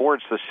 more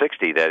towards the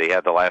 60 that he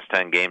had the last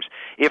 10 games,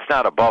 if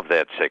not above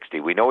that 60.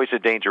 We know he's a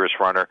dangerous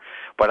runner,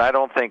 but I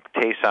don't think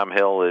Taysom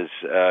Hill is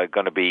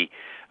going to be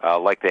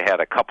like they had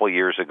a couple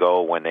years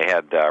ago when they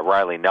had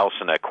Riley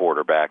Nelson at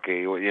quarterback.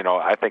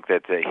 I think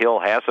that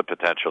Hill has the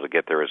potential to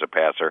get there as a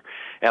passer,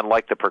 and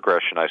like the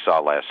progression I saw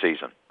last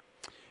season.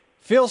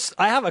 Phil,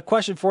 I have a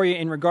question for you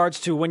in regards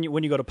to when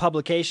you go to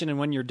publication and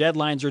when your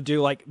deadlines are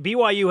due. Like,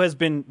 BYU has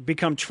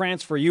become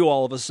transfer U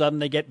all of a sudden.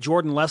 They get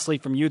Jordan Leslie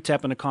from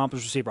UTEP, an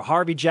accomplished receiver.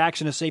 Harvey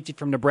Jackson, a safety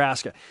from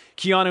Nebraska.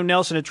 Keanu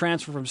Nelson, a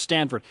transfer from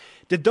Stanford.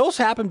 Did those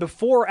happen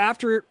before or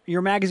after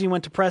your magazine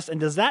went to press, and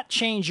does that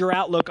change your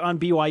outlook on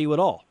BYU at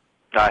all?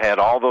 I had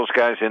all those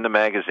guys in the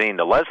magazine.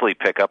 The Leslie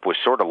pickup was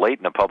sort of late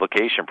in the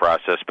publication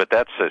process, but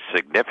that's a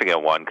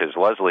significant one because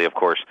Leslie, of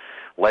course,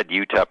 led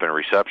UTEP in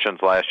receptions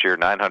last year,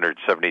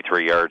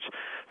 973 yards,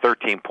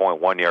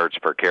 13.1 yards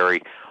per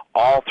carry.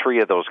 All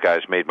 3 of those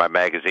guys made my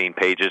magazine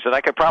pages, and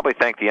I could probably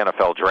thank the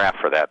NFL draft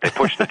for that. They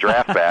pushed the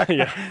draft back,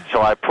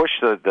 so I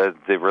pushed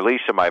the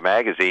release of my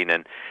magazine.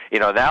 And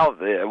now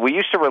we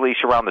used to release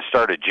around the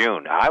start of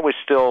June. I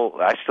still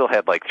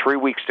had like 3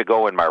 weeks to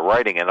go in my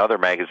writing, and other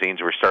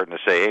magazines were starting to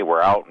say, "Hey,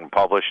 we're out and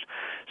published."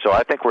 So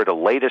I think we're the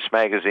latest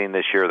magazine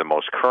this year, the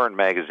most current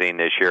magazine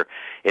this year.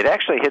 It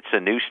actually hits the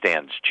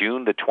newsstands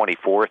June the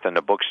 24th in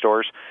the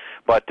bookstores.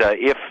 But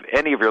if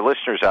any of your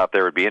listeners out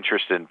there would be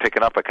interested in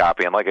picking up a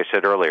copy, and like I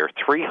said earlier,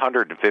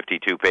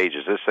 352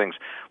 pages. This thing's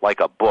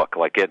like a book,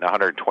 like getting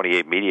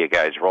 128 media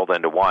guides rolled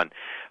into one.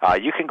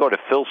 You can go to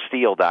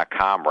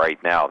philsteele.com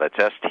right now. That's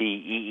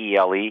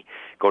STEELE.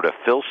 Go to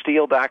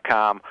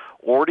philsteele.com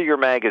Order your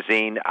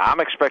magazine.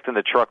 I'm expecting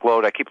the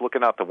truckload. I keep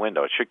looking out the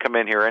window. It should come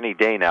in here any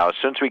day now. As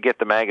soon as we get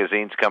the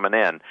magazines coming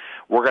in,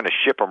 we're going to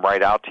ship them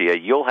right out to you.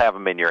 You'll have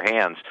them in your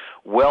hands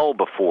well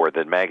before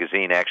the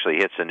magazine actually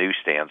hits the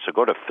newsstand. So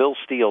go to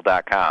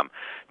philsteele.com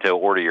to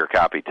order your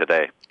copy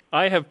today.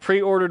 I have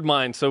pre-ordered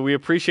mine, so we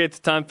appreciate the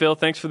time, Phil.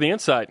 Thanks for the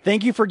insight.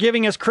 Thank you for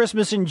giving us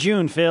Christmas in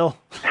June, Phil.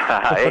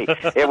 Hey,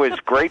 it was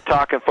great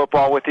talking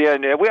football with you,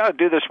 and we ought to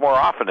do this more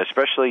often,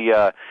 especially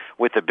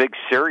with the big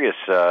Sirius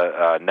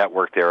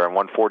network there on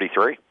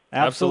 143.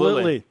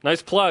 Absolutely.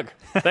 Nice plug.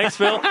 Thanks,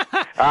 Phil.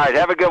 All right,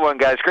 have a good one,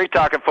 guys. Great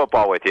talking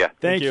football with you.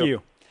 Thank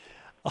you.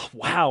 Oh,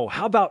 wow.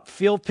 How about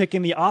Phil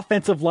picking the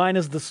offensive line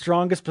as the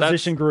strongest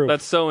position group?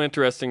 That's so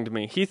interesting to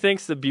me. He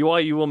thinks that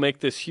BYU will make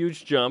this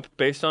huge jump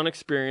based on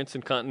experience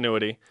and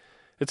continuity.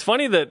 It's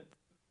funny that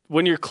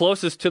when you're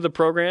closest to the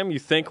program, you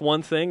think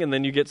one thing, and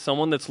then you get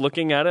someone that's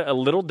looking at it a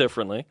little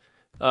differently.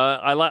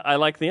 I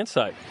like the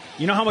insight.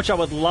 You know how much I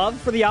would love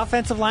for the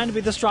offensive line to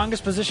be the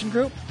strongest position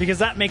group? Because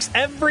that makes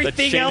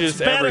everything else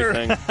better.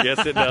 Everything.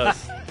 Yes, it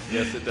does.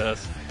 Yes, it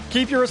does.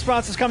 Keep your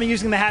responses coming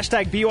using the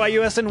hashtag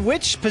BYUSN.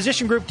 Which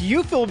position group do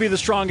you feel will be the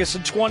strongest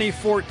in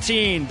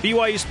 2014?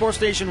 BYU Sports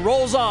Nation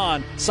rolls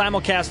on.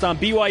 Simulcast on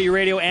BYU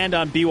Radio and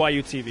on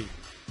BYU TV.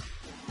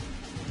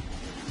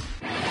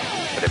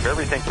 But if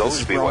everything goes this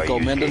is Bronco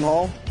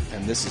Mendenhall,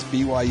 and this is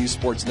BYU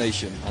Sports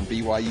Nation on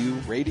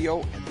BYU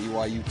Radio and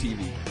BYU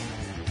TV.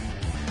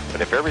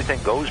 But if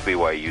everything goes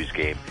BYU's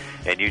game,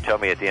 and you tell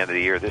me at the end of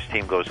the year this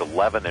team goes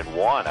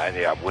 11-1,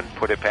 I wouldn't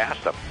put it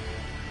past them.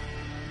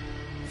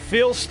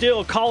 Phil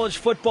Steele, college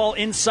football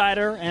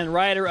insider and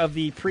writer of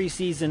the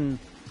preseason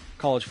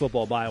college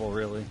football Bible,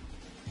 really.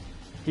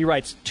 He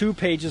writes 2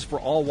 pages for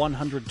all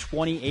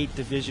 128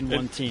 Division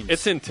I teams.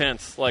 It's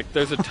intense. Like,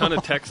 there's a ton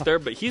of text there,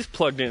 but he's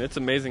plugged in. It's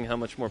amazing how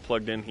much more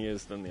plugged in he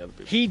is than the other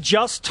people. He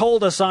just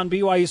told us on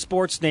BYU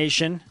Sports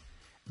Nation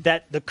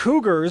that the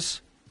Cougars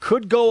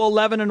could go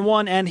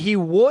 11-1, and he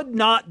would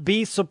not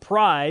be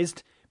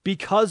surprised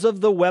because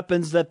of the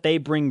weapons that they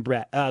bring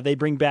back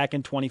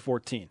in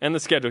 2014. And the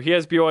schedule. He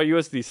has BYU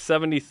as the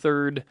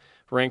 73rd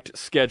ranked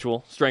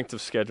strength of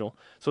schedule.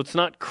 So it's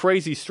not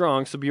crazy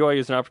strong, so BYU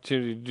has an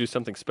opportunity to do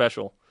something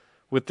special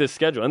with this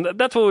schedule. And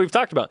that's what we've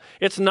talked about.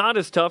 It's not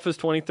as tough as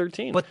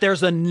 2013. But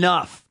there's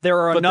enough. There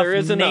are enough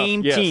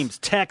named yes. teams.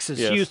 Texas,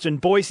 yes. Houston,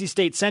 Boise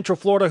State, Central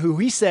Florida, who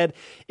he said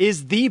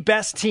is the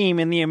best team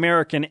in the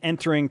American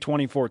entering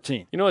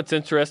 2014. You know what's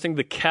interesting?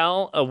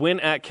 A win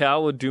at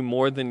Cal would do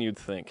more than you'd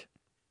think.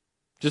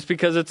 Just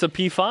because it's a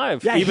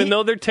P5, even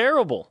though they're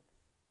terrible.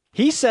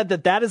 He said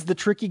that is the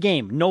tricky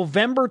game.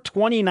 November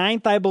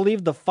 29th, I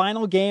believe, the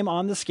final game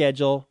on the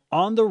schedule,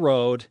 on the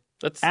road,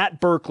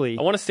 at Berkeley.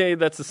 I want to say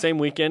that's the same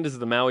weekend as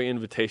the Maui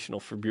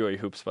Invitational for BYU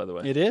Hoops, by the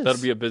way. It is.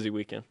 That'll be a busy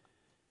weekend.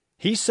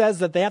 He says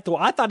that they have to.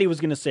 I thought he was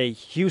going to say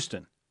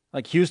Houston.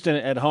 Like Houston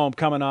at home,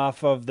 coming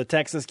off of the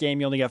Texas game.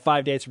 You only got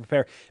 5 days to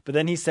prepare. But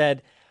then he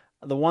said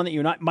the one that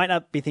you might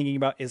not be thinking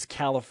about is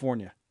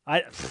California.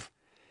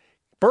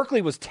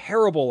 Berkeley was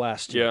terrible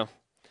last year.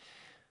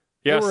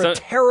 Yeah, they were a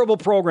terrible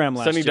program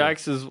last year. Sonny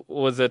Dykes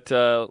was at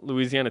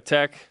Louisiana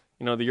Tech.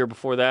 The year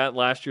before that.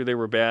 Last year they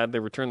were bad. They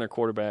returned their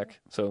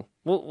quarterback. So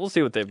we'll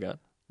see what they've got.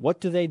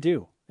 What do they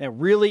do? Yeah,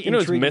 really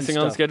intriguing who's missing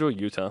stuff. on the schedule?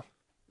 Utah.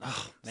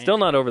 Oh, still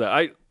not over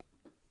that.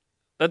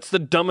 That's the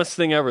dumbest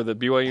thing ever that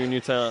BYU and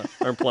Utah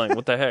aren't playing.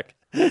 What the heck?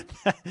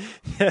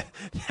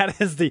 That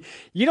is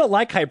you don't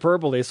like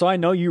hyperbole, so I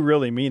know you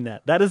really mean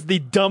that. That is the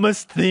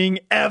dumbest thing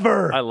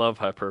ever. I love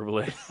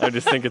hyperbole. I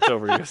just think it's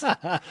overused.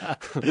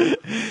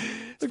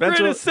 The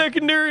greatest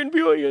secondary in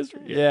BYU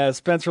history. Yeah,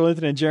 Spencer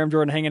Linton and Jeremy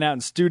Jordan hanging out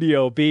in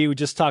Studio B. We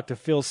just talked to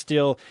Phil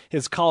Steele.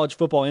 His College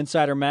Football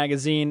Insider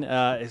magazine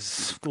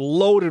is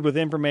loaded with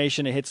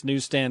information. It hits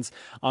newsstands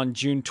on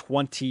June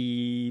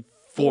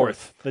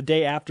 24th, the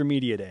day after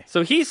Media Day.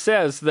 So he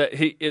says that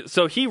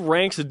he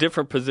ranks the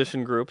different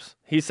position groups.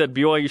 He said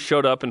BYU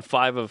showed up and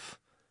five of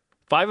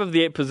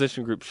the 8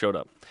 position groups showed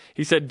up.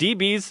 He said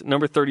DB's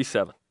number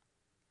 37.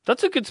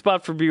 That's a good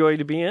spot for BYU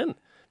to be in.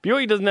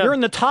 BYU doesn't have... You're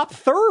in the top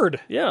third.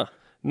 Yeah.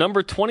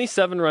 Number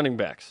 27 running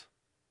backs.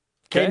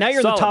 Okay, now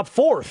you're in the top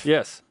fourth.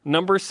 Yes.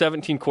 Number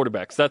 17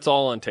 quarterbacks. That's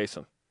all on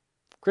Taysom.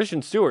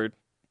 Christian Stewart.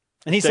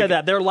 And he said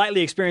that they're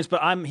lightly experienced,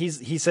 but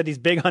he said he's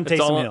big on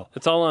Taysom Hill.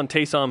 It's all on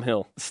Taysom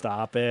Hill.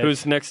 Stop it.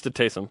 Who's next to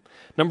Taysom?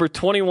 Number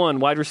 21,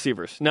 wide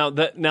receivers. Now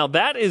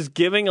that is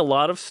giving a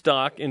lot of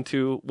stock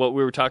into what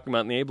we were talking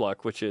about in the A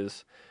block, which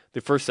is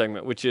the first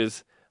segment, which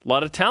is a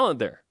lot of talent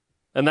there.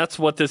 And that's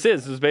what this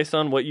is based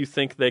on what you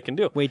think they can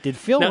do. Wait, did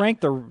Phil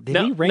rank the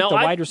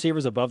wide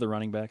receivers above the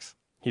running backs?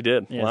 He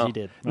did. Yes, wow. he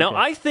did. Okay. Now,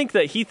 I think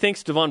that he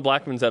thinks Devon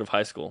Blackman's out of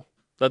high school.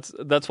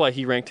 That's why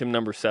he ranked him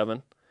number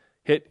 7.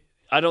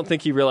 I don't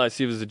think he realized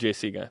he was a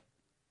JC guy.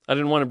 I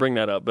didn't want to bring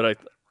that up, but I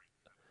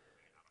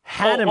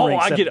had him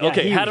ranked 7th. I get it.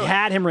 Okay,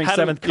 had him ranked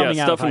 7th coming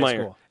out of high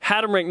school.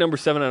 Had him ranked number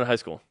 7 out of high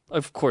school.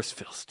 Of course,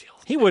 Phil Steele.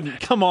 He wouldn't.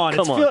 Come on.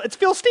 It's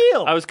Phil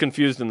Steele. I was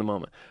confused in the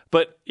moment.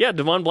 But yeah,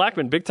 Devon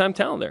Blackman, big time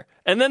talent there.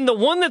 And then the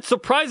one that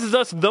surprises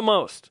us the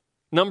most,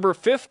 number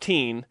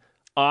 15,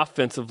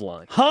 offensive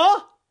line.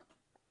 Huh?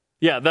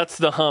 Yeah, that's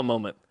the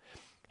moment.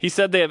 He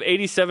said they have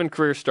 87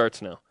 career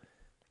starts now.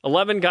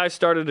 11 guys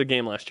started a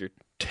game last year.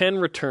 10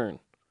 return.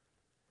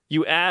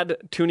 You add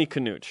Tuni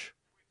Kanuch.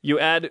 You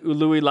add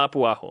Ului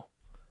Lapuaho.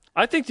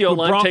 I think the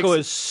O-line Bronco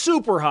is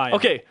super high.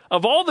 Okay,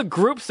 of all the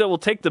groups that will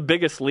take the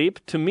biggest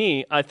leap, to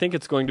me, I think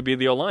it's going to be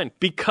the O-line.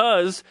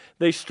 Because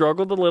they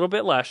struggled a little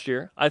bit last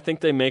year, I think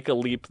they make a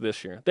leap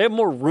this year. They have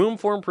more room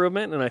for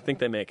improvement, and I think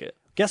they make it.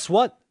 Guess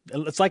what?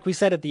 It's like we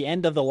said at the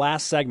end of the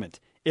last segment.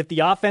 If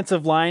the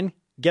offensive line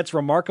gets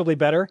remarkably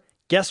better,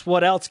 guess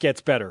what else gets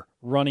better?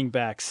 Running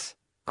backs,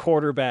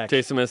 quarterback,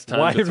 Taysom has time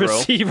wide to throw.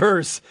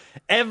 receivers.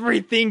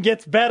 Everything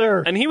gets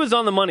better. And he was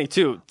on the money,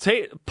 too.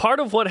 Part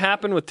of what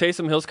happened with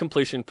Taysom Hill's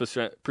completion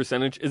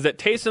percentage is that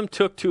Taysom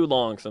took too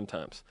long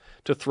sometimes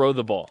to throw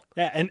the ball.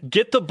 Yeah, and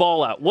Get the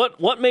ball out.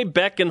 What made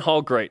Beck and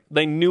Hall great?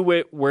 They knew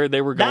where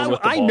they were going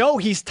with the ball. I know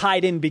he's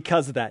tied in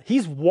because of that.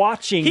 He's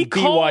watching He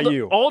called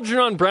BYU.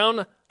 Algernon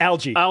Brown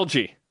Algie.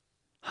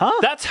 Huh?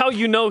 That's how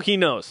you know he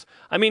knows.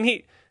 I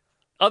mean,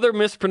 other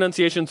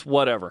mispronunciations,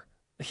 whatever.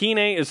 Hine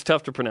is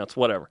tough to pronounce,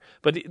 whatever.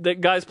 But the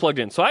guy's plugged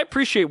in. So I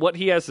appreciate what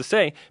he has to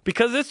say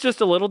because it's just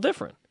a little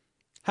different.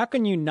 How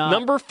can you not?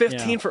 Number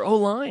 15 for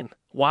O-line.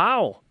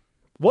 Wow.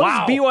 What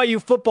Wow. is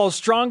BYU football's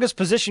strongest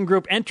position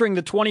group entering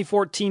the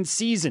 2014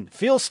 season?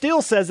 Phil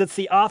Steele says it's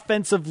the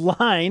offensive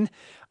line.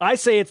 I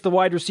say it's the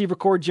wide receiver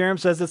core. Jerem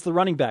says it's the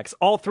running backs.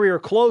 All three are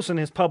close in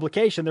his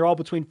publication. They're all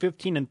between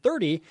 15 and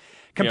 30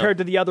 compared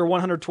to the other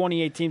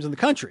 128 teams in the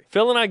country.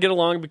 Phil and I get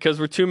along because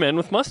we're two men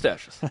with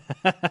mustaches.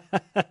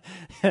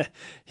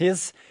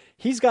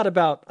 He's got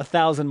about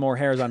 1,000 more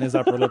hairs on his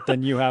upper lip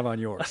than you have on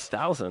yours.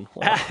 1,000.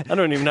 Wow. I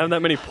don't even have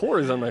that many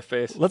pores on my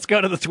face. Let's go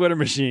to the Twitter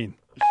machine.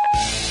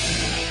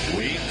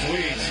 Tweet.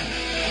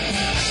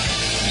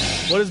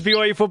 What is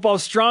BYU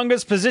football's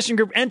strongest position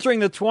group entering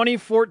the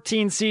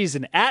 2014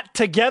 season? At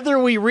Together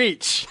We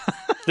Reach.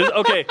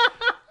 Okay.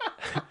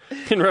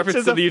 In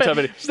reference to the Utah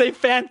video. It's a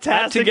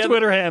fantastic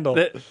Twitter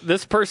handle.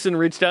 This person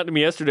reached out to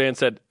me yesterday and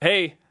said,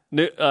 hey,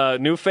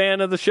 new fan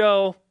of the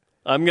show.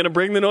 I'm going to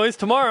bring the noise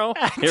tomorrow.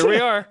 Here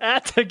we are.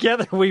 At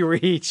Together We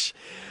Reach.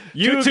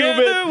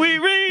 Together we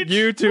reach.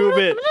 YouTube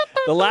it.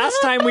 The last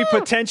time we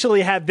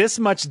potentially had this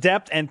much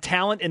depth and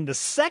talent in the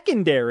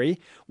secondary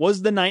was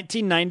the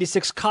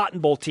 1996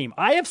 Cotton Bowl team.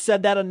 I have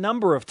said that a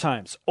number of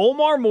times.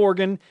 Omar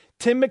Morgan,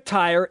 Tim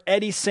McTire,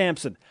 Eddie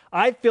Sampson.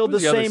 I feel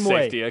the same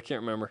way. Safety? I can't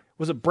remember.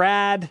 Was it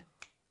Brad?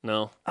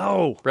 No.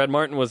 Oh. Brad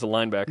Martin was a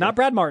linebacker. Not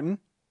Brad Martin.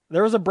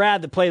 There was a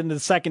Brad that played in the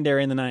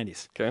secondary in the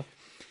 90s. Okay.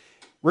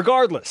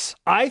 Regardless,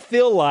 I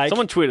feel like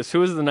Someone tweet us.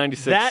 Who is the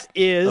 96 that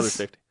is other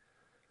safety?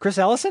 Chris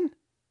Ellison?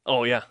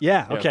 Oh, yeah.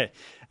 Yeah, okay.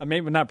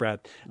 Maybe not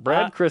Brad.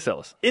 Chris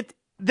Ellis.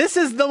 This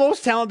is the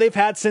most talent they've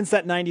had since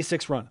that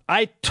 96 run.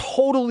 I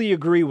totally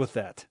agree with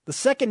that. The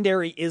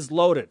secondary is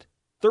loaded.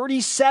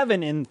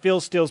 37 in Phil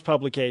Steele's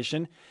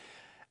publication.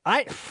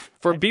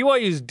 For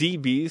BYU's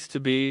DBs to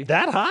be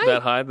that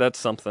high, that's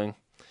something.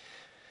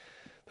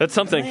 That's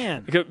something.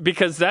 Man.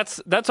 Because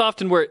that's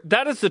often where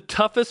that is the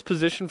toughest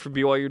position for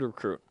BYU to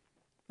recruit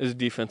is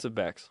defensive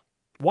backs.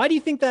 Why do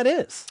you think that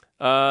is?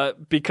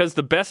 Because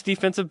the best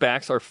defensive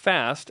backs are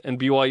fast, and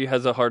BYU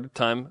has a hard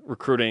time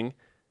recruiting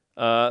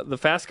the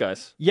fast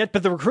guys.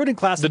 But the recruiting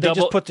class that they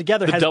just put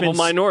together has double been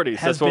minorities.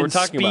 Has That's what been we're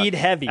talking about. Speed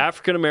heavy,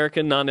 African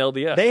American,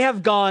 non-LDS. They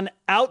have gone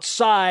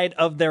outside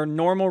of their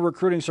normal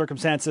recruiting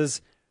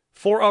circumstances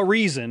for a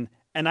reason,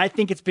 and I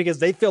think it's because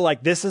they feel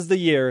like this is the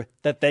year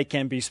that they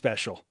can be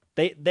special.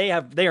 They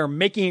are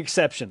making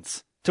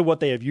exceptions to what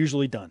they have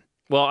usually done.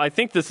 Well, I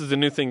think this is a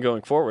new thing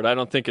going forward. I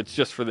don't think it's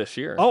just for this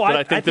year. Oh, but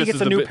I think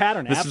it's a new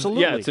pattern.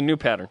 Absolutely. Yeah, it's a new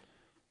pattern.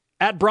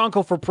 At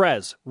Bronco for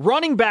Prez,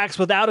 running backs,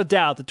 without a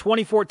doubt, the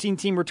 2014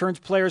 team returns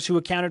players who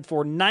accounted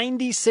for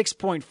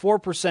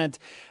 96.4%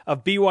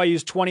 of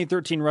BYU's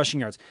 2013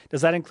 rushing yards.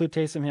 Does that include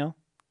Taysom Hill?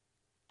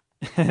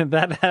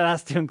 That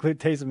has to include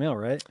Taysom Hill,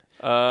 right?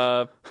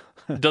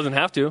 It doesn't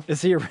have to.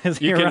 Is he a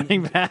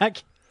running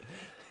back?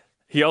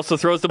 He also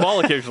throws the ball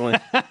occasionally.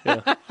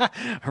 Yeah.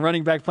 A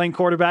running back playing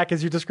quarterback,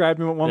 as you described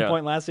him at one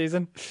point last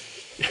season?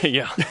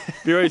 Yeah.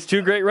 BYU's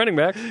two great running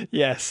backs.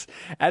 Yes.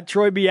 At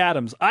Troy B.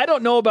 Adams. I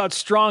don't know about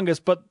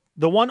strongest, but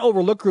the one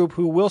overlooked group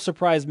who will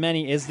surprise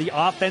many is the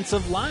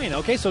offensive line.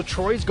 Okay, so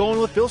Troy's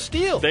going with Phil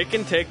Steele. They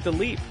can take the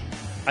leap.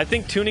 I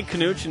think Tuni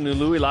Kanuch and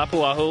Ului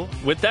Lapuaho,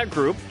 with that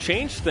group,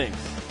 changed things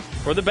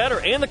for the better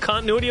and the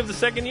continuity of the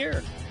second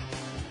year.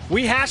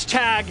 We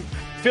hashtag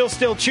Phil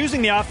Steele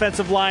choosing the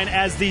offensive line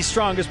as the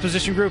strongest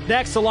position group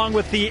next, along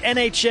with the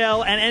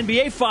NHL and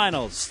NBA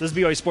finals. This is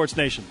BYU Sports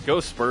Nation. Go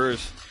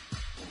Spurs.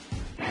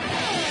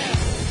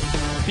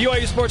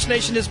 BYU Sports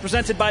Nation is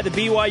presented by the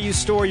BYU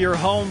Store, your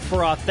home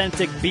for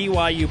authentic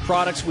BYU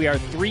products. We are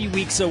 3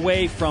 weeks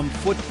away from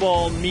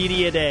Football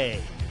Media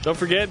Day. Don't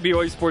forget,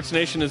 BYU Sports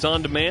Nation is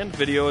on demand.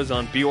 Video is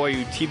on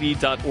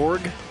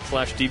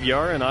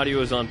BYUtv.org/DVR, and audio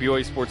is on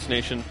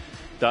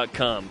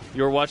BYUSportsNation.com.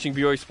 You're watching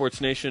BYU Sports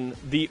Nation,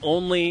 the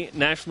only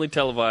nationally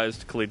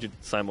televised collegiate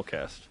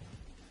simulcast.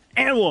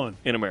 And one.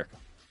 In America.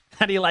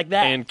 How do you like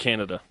that? And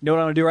Canada. You know what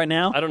I'm going to do right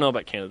now? I don't know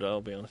about Canada,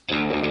 I'll be honest.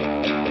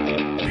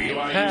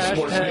 BYU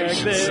Sports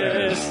Nation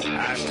says,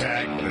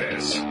 hashtag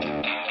this.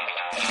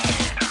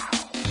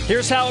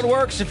 Here's how it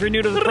works if you're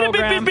new to the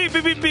program. Beep,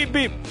 beep, beep, beep,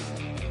 beep.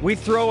 We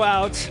throw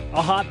out a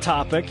hot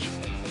topic,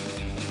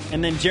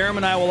 and then Jeremy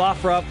and I will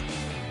offer up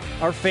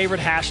our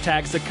favorite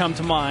hashtags that come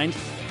to mind.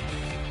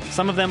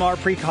 Some of them are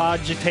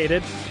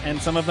precogitated,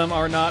 and some of them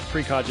are not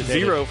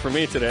precogitated. 0 for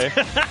me today.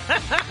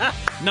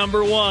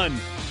 Number 1.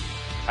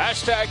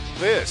 Hashtag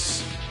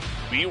this.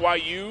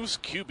 BYU's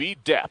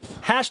QB depth.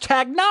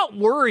 Hashtag not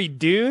worried,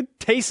 dude.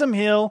 Taysom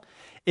Hill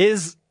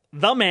is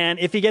the man.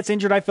 If he gets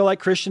injured, I feel like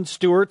Christian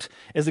Stewart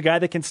is the guy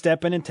that can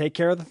step in and take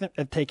care of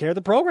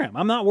the program.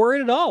 I'm not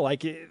worried at all.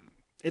 Like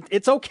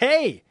it's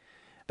okay.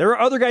 There are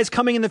other guys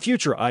coming in the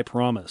future, I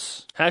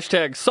promise.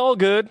 Hashtag Saul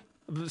Good.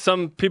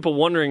 Some people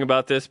wondering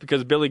about this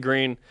because Billy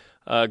Green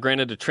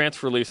granted a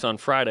transfer release on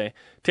Friday.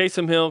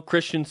 Taysom Hill,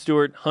 Christian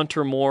Stewart,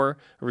 Hunter Moore,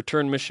 a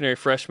returned missionary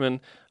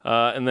freshman,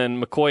 and then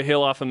McCoy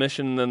Hill off a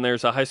mission. And then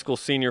there's a high school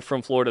senior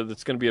from Florida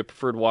that's going to be a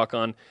preferred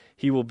walk-on.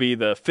 He will be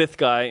the 5th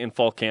guy in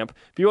fall camp.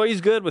 BYU's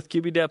good with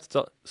QB depth.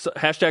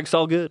 Hashtag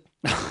Saul Good.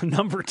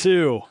 Number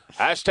 2.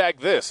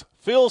 Hashtag this.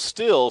 Phil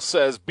Still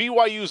says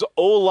BYU's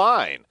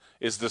O-line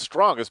is the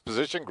strongest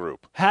position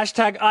group.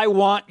 Hashtag I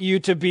want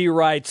you to be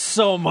right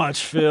so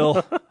much,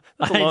 Phil.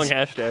 That's a long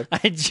hashtag.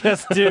 I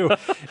just do.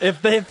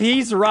 If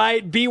he's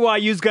right,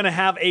 BYU's going to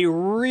have a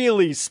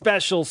really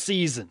special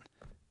season.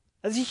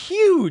 That's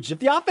huge. If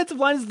the offensive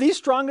line is the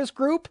strongest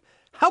group,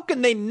 how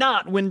can they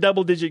not win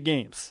double-digit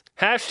games?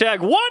 Hashtag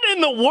what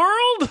in the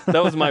world?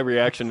 That was my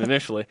reaction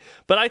initially.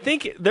 But I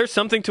think there's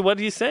something to what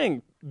he's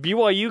saying.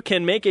 BYU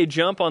can make a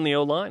jump on the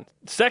O-line.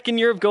 Second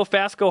year of Go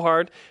Fast, Go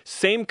Hard.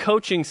 Same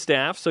coaching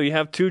staff, so you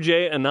have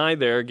 2J and I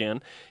there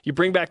again. You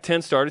bring back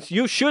 10 starters.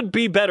 You should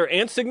be better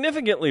and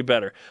significantly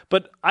better.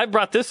 But I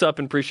brought this up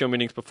in pre-show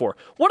meetings before.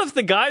 What if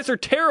the guys are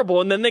terrible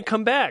and then they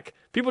come back?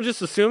 People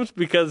just assume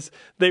because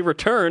they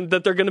returned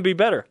that they're going to be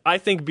better. I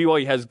think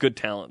BYU has good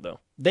talent, though.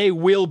 They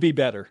will be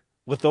better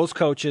with those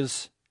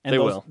coaches. And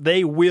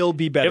they will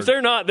be better. If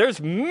they're not, there's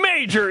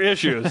major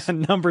issues.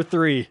 Number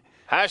 3.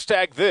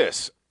 Hashtag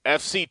this.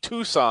 FC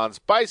Tucson's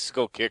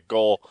bicycle kick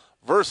goal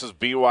versus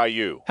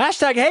BYU.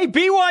 Hashtag, hey,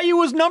 BYU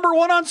was number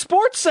 1 on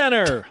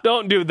SportsCenter.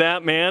 Don't do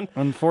that, man.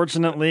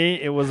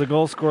 Unfortunately, it was a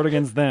goal scored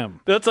against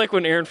them. That's like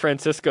when Aaron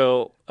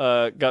Francisco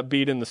got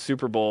beat in the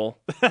Super Bowl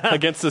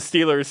against the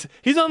Steelers.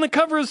 He's on the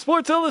cover of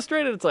Sports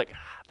Illustrated. It's like,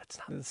 that's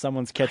not.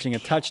 Someone's catching a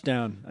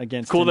touchdown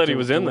against cool him that he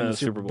was in the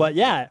Super Bowl. But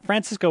yeah,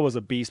 Francisco was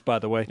a beast, by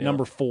the way. Yeah.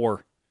 Number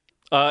 4.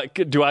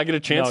 Do I get a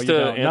chance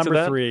to answer Number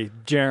that? 3,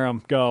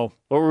 Jerem, go.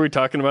 What were we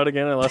talking about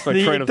again? I lost my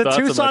train of thoughts.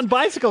 The Tucson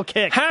bicycle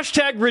kick.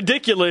 Hashtag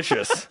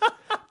ridiculous.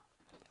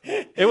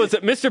 It was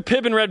Mr.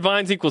 Pibb and Red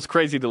Vines equals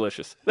crazy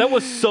delicious. That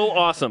was so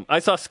awesome. I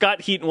saw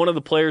Scott Heaton, one of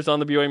the players on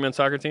the BYU men's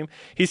soccer team.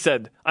 He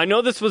said, I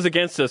know this was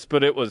against us,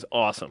 but it was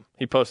awesome.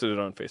 He posted it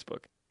on Facebook.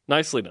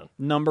 Nicely done.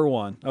 Number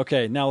 1.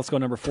 Okay, now let's go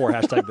number 4.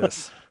 Hashtag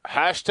this.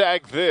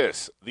 Hashtag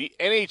this. The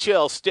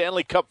NHL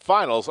Stanley Cup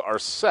Finals are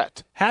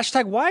set.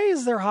 Hashtag why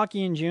is there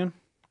hockey in June?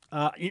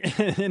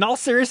 In all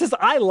seriousness,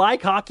 I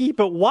like hockey,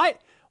 but why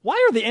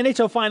are the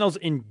NHL Finals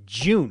in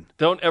June?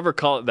 Don't ever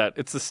call it that.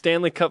 It's the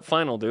Stanley Cup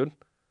Final, dude.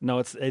 No,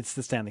 it's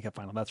the Stanley Cup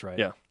Final. That's right.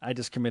 Yeah. I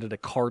just committed a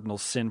cardinal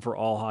sin for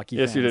all hockey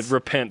fans. Yes, you did.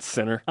 Repent,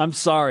 sinner. I'm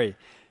sorry.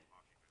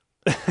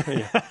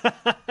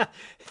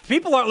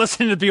 People aren't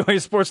listening to BYU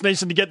Sports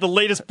Nation to get the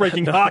latest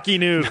breaking hockey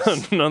news.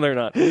 No, they're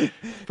not.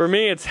 For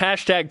me, it's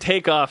hashtag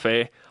takeoff,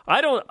 eh?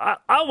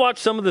 I'll watch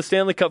some of the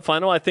Stanley Cup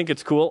Final. I think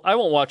it's cool. I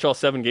won't watch all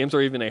 7 games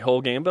or even a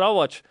whole game, but I'll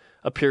watch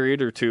a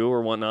period or 2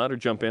 or whatnot, or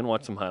jump in,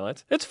 watch some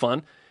highlights. It's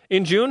fun.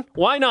 In June,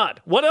 why not?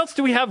 What else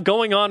do we have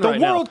going on right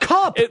now? The World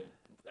Cup!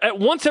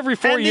 Once every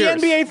 4 years.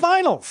 And the NBA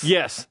Finals.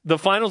 Yes. The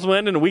finals will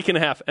end in a week and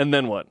a half, and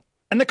then what?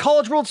 And the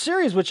College World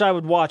Series, which I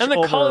would watch. And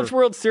the College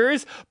World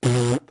Series?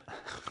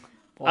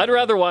 I'd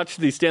rather watch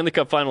the Stanley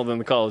Cup Final than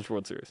the College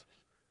World Series.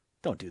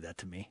 Don't do that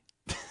to me.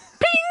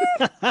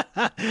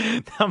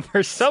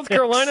 Number 6. South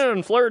Carolina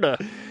and Florida.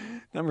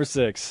 Number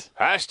 6.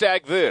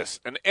 Hashtag this.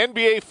 An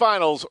NBA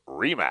Finals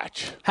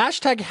rematch.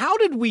 Hashtag how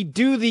did we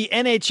do the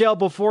NHL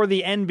before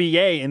the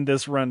NBA in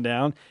this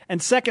rundown?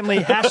 And secondly,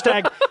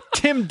 hashtag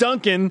Tim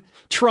Duncan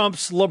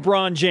trumps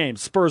LeBron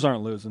James. Spurs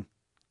aren't losing.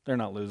 They're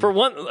not losing. For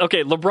one,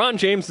 okay, LeBron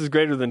James is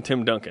greater than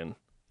Tim Duncan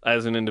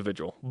as an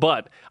individual.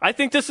 But I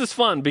think this is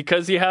fun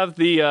because you have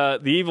the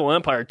evil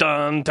empire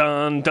dun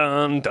dun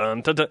dun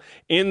dun dun, dun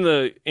in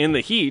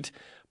the heat.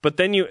 But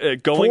then you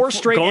going 4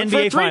 straight going NBA for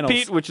a finals,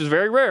 three-peat, which is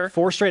very rare.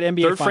 4 straight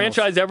NBA Third finals.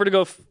 franchise ever to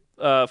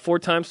go 4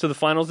 times to the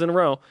finals in a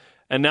row.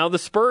 And now the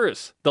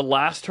Spurs, the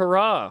last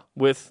hurrah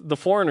with the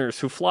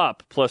foreigners who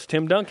flop plus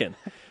Tim Duncan.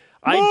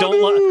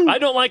 I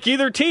don't like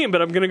either team,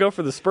 but I'm going to go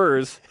for the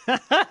Spurs.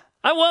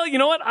 Well, you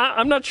know what?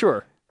 I'm not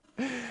sure.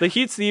 The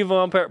Heat's the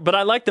evil empire, but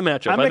I like the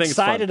matchup. I'm I think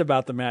excited it's fun.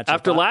 about the matchup.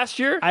 After last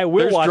year, I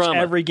will watch drama.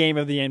 every game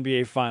of the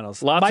NBA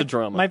Finals. Lots of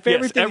drama. My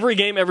favorite thing, every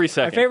game, every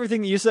second. My favorite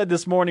thing that you said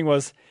this morning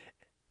was,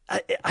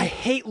 I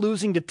hate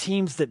losing to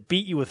teams that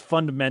beat you with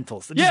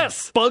fundamentals. It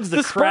just bugs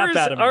the crap Spurs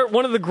out of me. are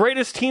one of the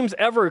greatest teams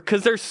ever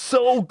because they're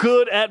so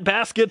good at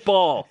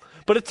basketball.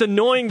 but it's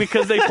annoying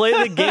because they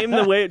play the game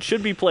the way it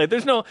should be played.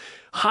 There's no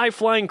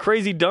high-flying,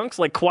 crazy dunks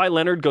like Kawhi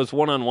Leonard goes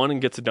one-on-one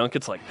and gets a dunk.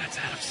 It's like, that's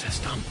out of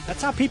system.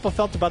 That's how people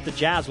felt about the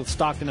Jazz with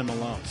Stockton and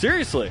Malone.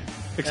 Seriously.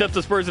 Except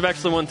the Spurs have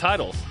actually won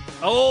titles.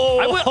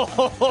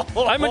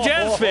 Oh! I'm a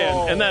Jazz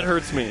fan, and that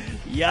hurts me.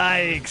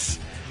 Yikes.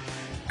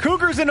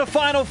 Cougars in the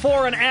Final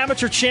Four, an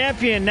amateur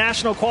champion,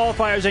 national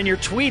qualifiers, and your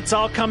tweets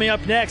all coming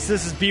up next.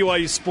 This is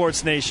BYU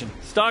Sports Nation.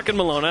 Stock and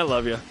Malone, I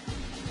love you.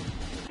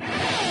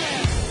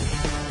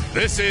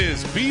 This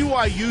is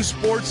BYU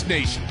Sports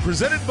Nation,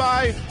 presented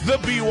by The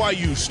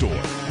BYU Store.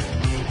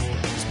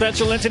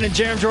 Spencer Linton and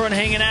Jeremy Jordan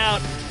hanging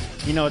out.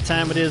 You know what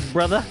time it is,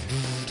 brother?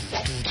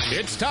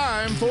 It's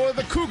time for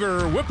the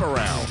Cougar Whip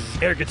Around.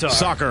 Air guitar.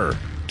 Soccer.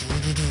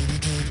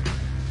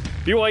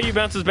 BYU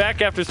bounces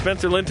back after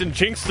Spencer Linton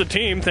jinxed the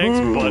team. Thanks,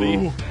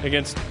 buddy.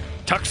 Against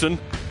Tuscan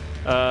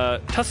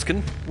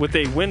with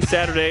a win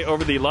Saturday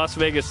over the Las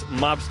Vegas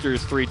Mobsters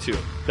 3-2.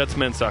 That's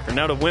men's soccer.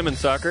 Now to women's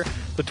soccer.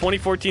 The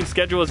 2014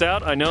 schedule is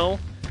out. I know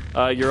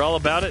you're all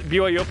about it.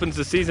 BYU opens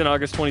the season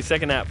August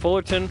 22nd at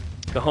Fullerton.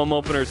 The home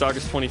opener is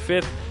August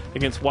 25th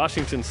against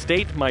Washington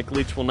State. Mike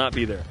Leach will not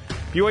be there.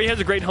 BYU has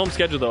a great home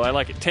schedule, though. I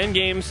like it. 10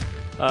 games.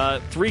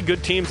 3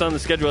 good teams on the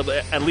schedule,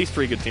 at least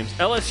 3 good teams.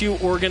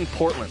 LSU, Oregon,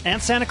 Portland.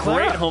 And Santa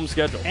Clara. Great home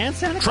schedule. And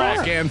Santa Clara.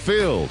 Track and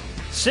field.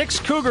 6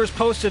 Cougars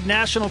posted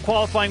national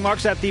qualifying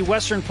marks at the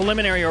Western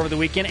Preliminary over the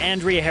weekend.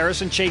 Andrea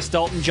Harrison, Chase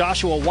Dalton,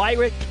 Joshua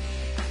Wyrick,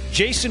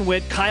 Jason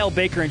Witt, Kyle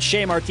Baker, and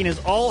Shea Martinez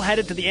all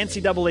headed to the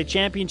NCAA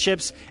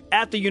Championships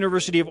at the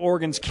University of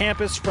Oregon's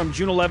campus from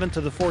June 11th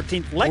to the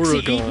 14th.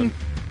 Lexi Eaton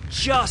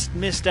just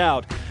missed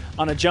out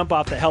on a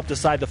jump-off that helped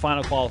decide the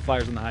final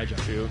qualifiers in the high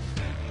jump.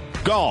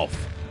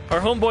 Golf. Our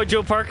homeboy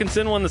Joe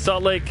Parkinson won the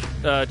Salt Lake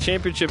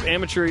Championship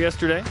Amateur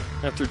yesterday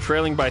after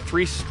trailing by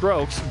 3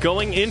 strokes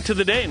going into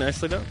the day.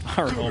 Nicely done.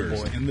 Our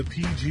Cougars homeboy. in the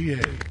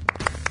PGA.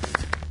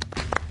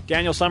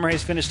 Daniel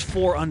Summerhays finished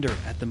 4 under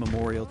at the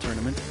Memorial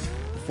Tournament.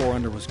 The 4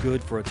 under was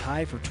good for a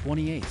tie for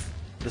 28th.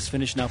 This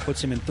finish now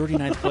puts him in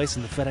 39th place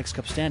in the FedEx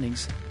Cup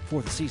standings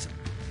for the season.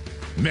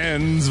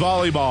 Men's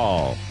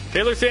volleyball.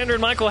 Taylor Sander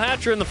and Michael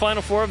Hatcher in the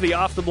Final Four of the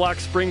Off the Block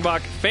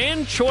Springbok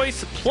Fan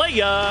Choice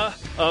Playa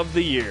of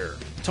the Year.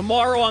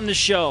 Tomorrow on the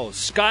show,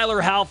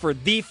 Skylar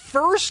Halford, the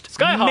first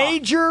Skyhawk.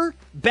 major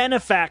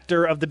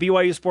benefactor of the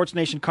BYU Sports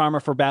Nation karma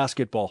for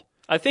basketball.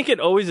 I think it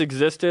always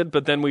existed,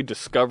 but then we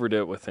discovered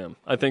it with him.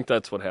 I think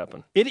that's what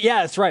happened.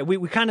 Yeah, that's right.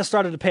 We kind of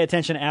started to pay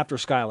attention after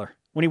Skylar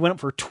when he went up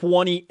for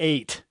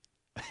 28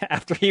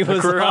 after he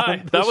was Career on high.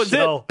 the That was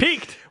show. it.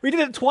 Peaked. We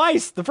did it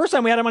twice. The first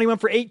time we had him on, he went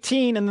for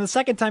 18, and then the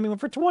second time he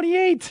went for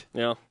 28.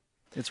 Yeah.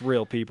 It's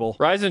real, people.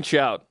 Rise and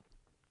shout.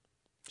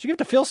 Did you give it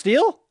to Phil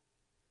Steele?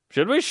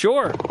 Should we?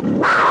 Sure.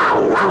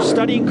 For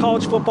studying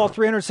college football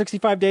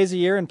 365 days a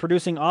year and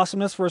producing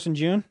awesomeness for us in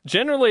June?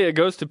 Generally, it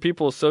goes to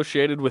people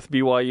associated with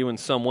BYU in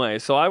some way.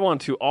 So I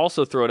want to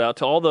also throw it out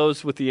to all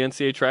those with the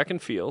NCAA track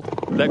and field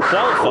that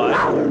qualify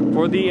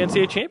for the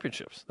NCAA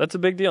championships. That's a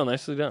big deal.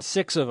 Nicely done.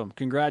 6 of them.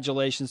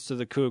 Congratulations to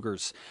the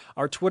Cougars.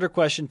 Our Twitter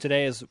question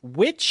today is,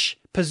 which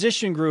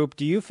position group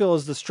do you feel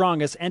is the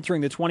strongest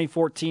entering the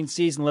 2014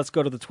 season? Let's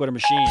go to the Twitter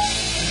machine.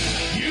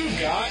 You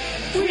got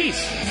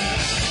Please.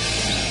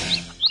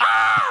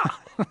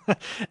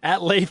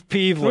 At Leif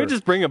Peevler. Can we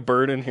just bring a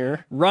bird in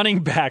here? Running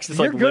backs. Just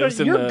You're, like good, lives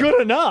in you're the-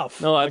 good enough.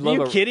 No, I'd love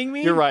Are you kidding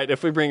me? You're right.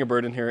 If we bring a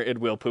bird in here, it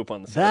will poop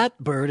on the side.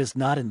 That bird is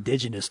not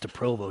indigenous to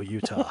Provo,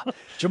 Utah.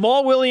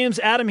 Jamal Williams,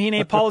 Adam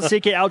Hine, Paul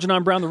Asike,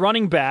 Algernon Brown, the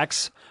running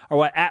backs are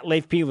what at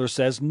Leif Peevler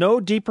says. No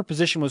deeper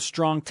position with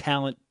strong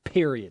talent,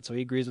 period. So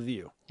he agrees with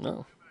you.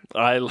 No.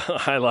 I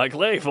like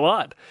Leif a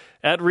lot.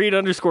 At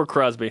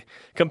Reed_Crosby.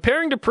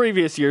 Comparing to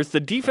previous years, the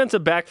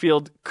defensive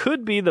backfield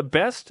could be the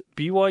best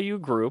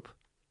BYU group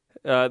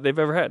they've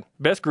ever had.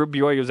 Best group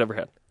BYU's ever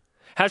had.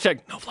 Hashtag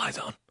no fly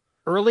zone.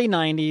 Early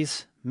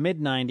 90s, mid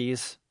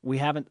 90s. We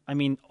haven't,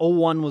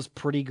 01 was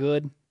pretty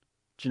good.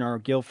 Gennaro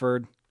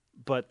Guilford.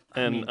 But,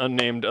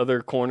 Unnamed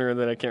other corner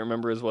that I can't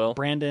remember as well.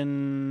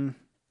 Brandon,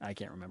 I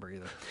can't remember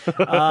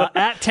either.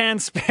 At Tan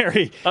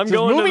Sperry. I'm says,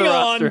 going to moving the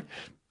on. roster.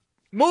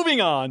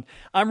 Moving on.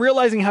 I'm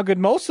realizing how good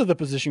most of the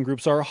position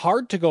groups are.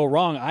 Hard to go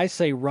wrong. I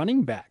say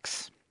running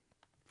backs.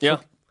 Yeah.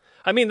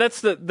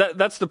 That's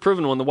the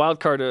proven one. The wild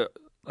card,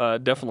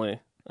 definitely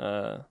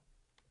the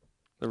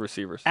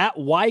receivers. At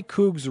Y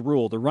Cougs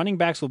rule, the running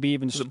backs will be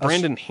even. Is it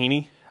Brandon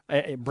Haney?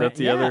 That's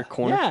the other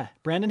corner? Yeah,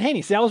 Brandon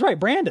Haney. See, I was right.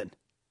 Brandon.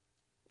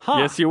 Huh.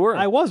 Yes, you were.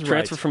 I was right.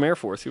 Transfer from Air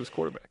Force. He was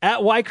quarterback.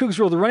 At Y Cougs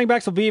rule, the running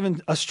backs will be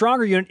even a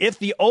stronger unit if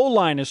the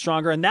O-line is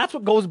stronger. And that's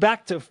what goes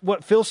back to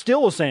what Phil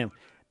Steele was saying.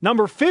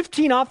 Number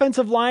 15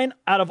 offensive line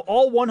out of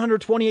all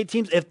 128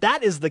 teams. If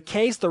that is the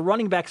case, the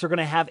running backs are going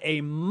to have a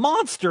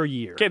monster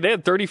year. Okay, they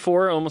had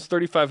 34, almost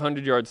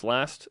 3,500 yards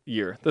last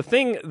year. The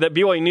thing that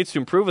BYU needs to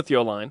improve with the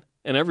O-line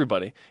and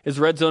everybody is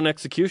red zone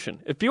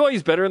execution. If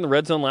BYU's better in the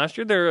red zone last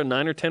year, they're a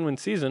 9 or 10 win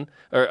season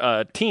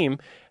or team,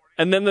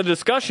 and then the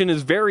discussion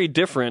is very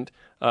different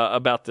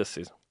about this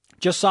season.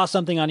 Just saw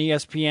something on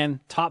ESPN,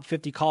 top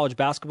 50 college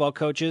basketball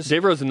coaches.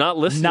 Dave Rose not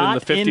listed in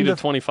the 50 to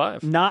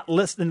 25. Not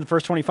listed in the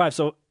first 25.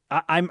 So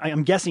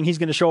I'm guessing he's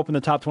going to show up in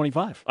the top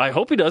 25. I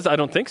hope he does. I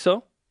don't think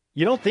so.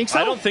 You don't think so?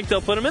 I don't think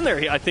they'll put him in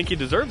there. I think he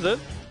deserves it.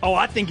 Oh,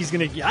 I think he's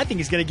gonna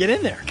get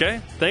in there.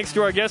 Okay. Thanks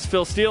to our guest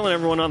Phil Steele and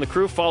everyone on the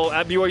crew. Follow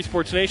at BYU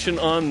Sports Nation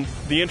on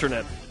the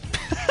internet.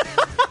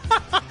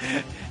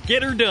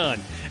 Get her done.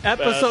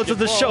 Episodes of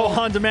the show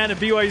on demand at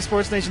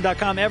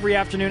BYUSportsNation.com every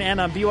afternoon and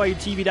on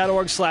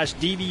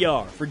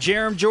BYUTV.org/DVR. For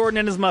Jerem Jordan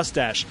and his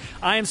mustache,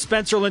 I am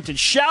Spencer Linton.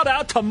 Shout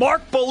out to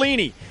Mark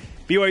Bellini.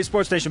 BYU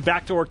Sports Nation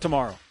back to work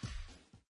tomorrow.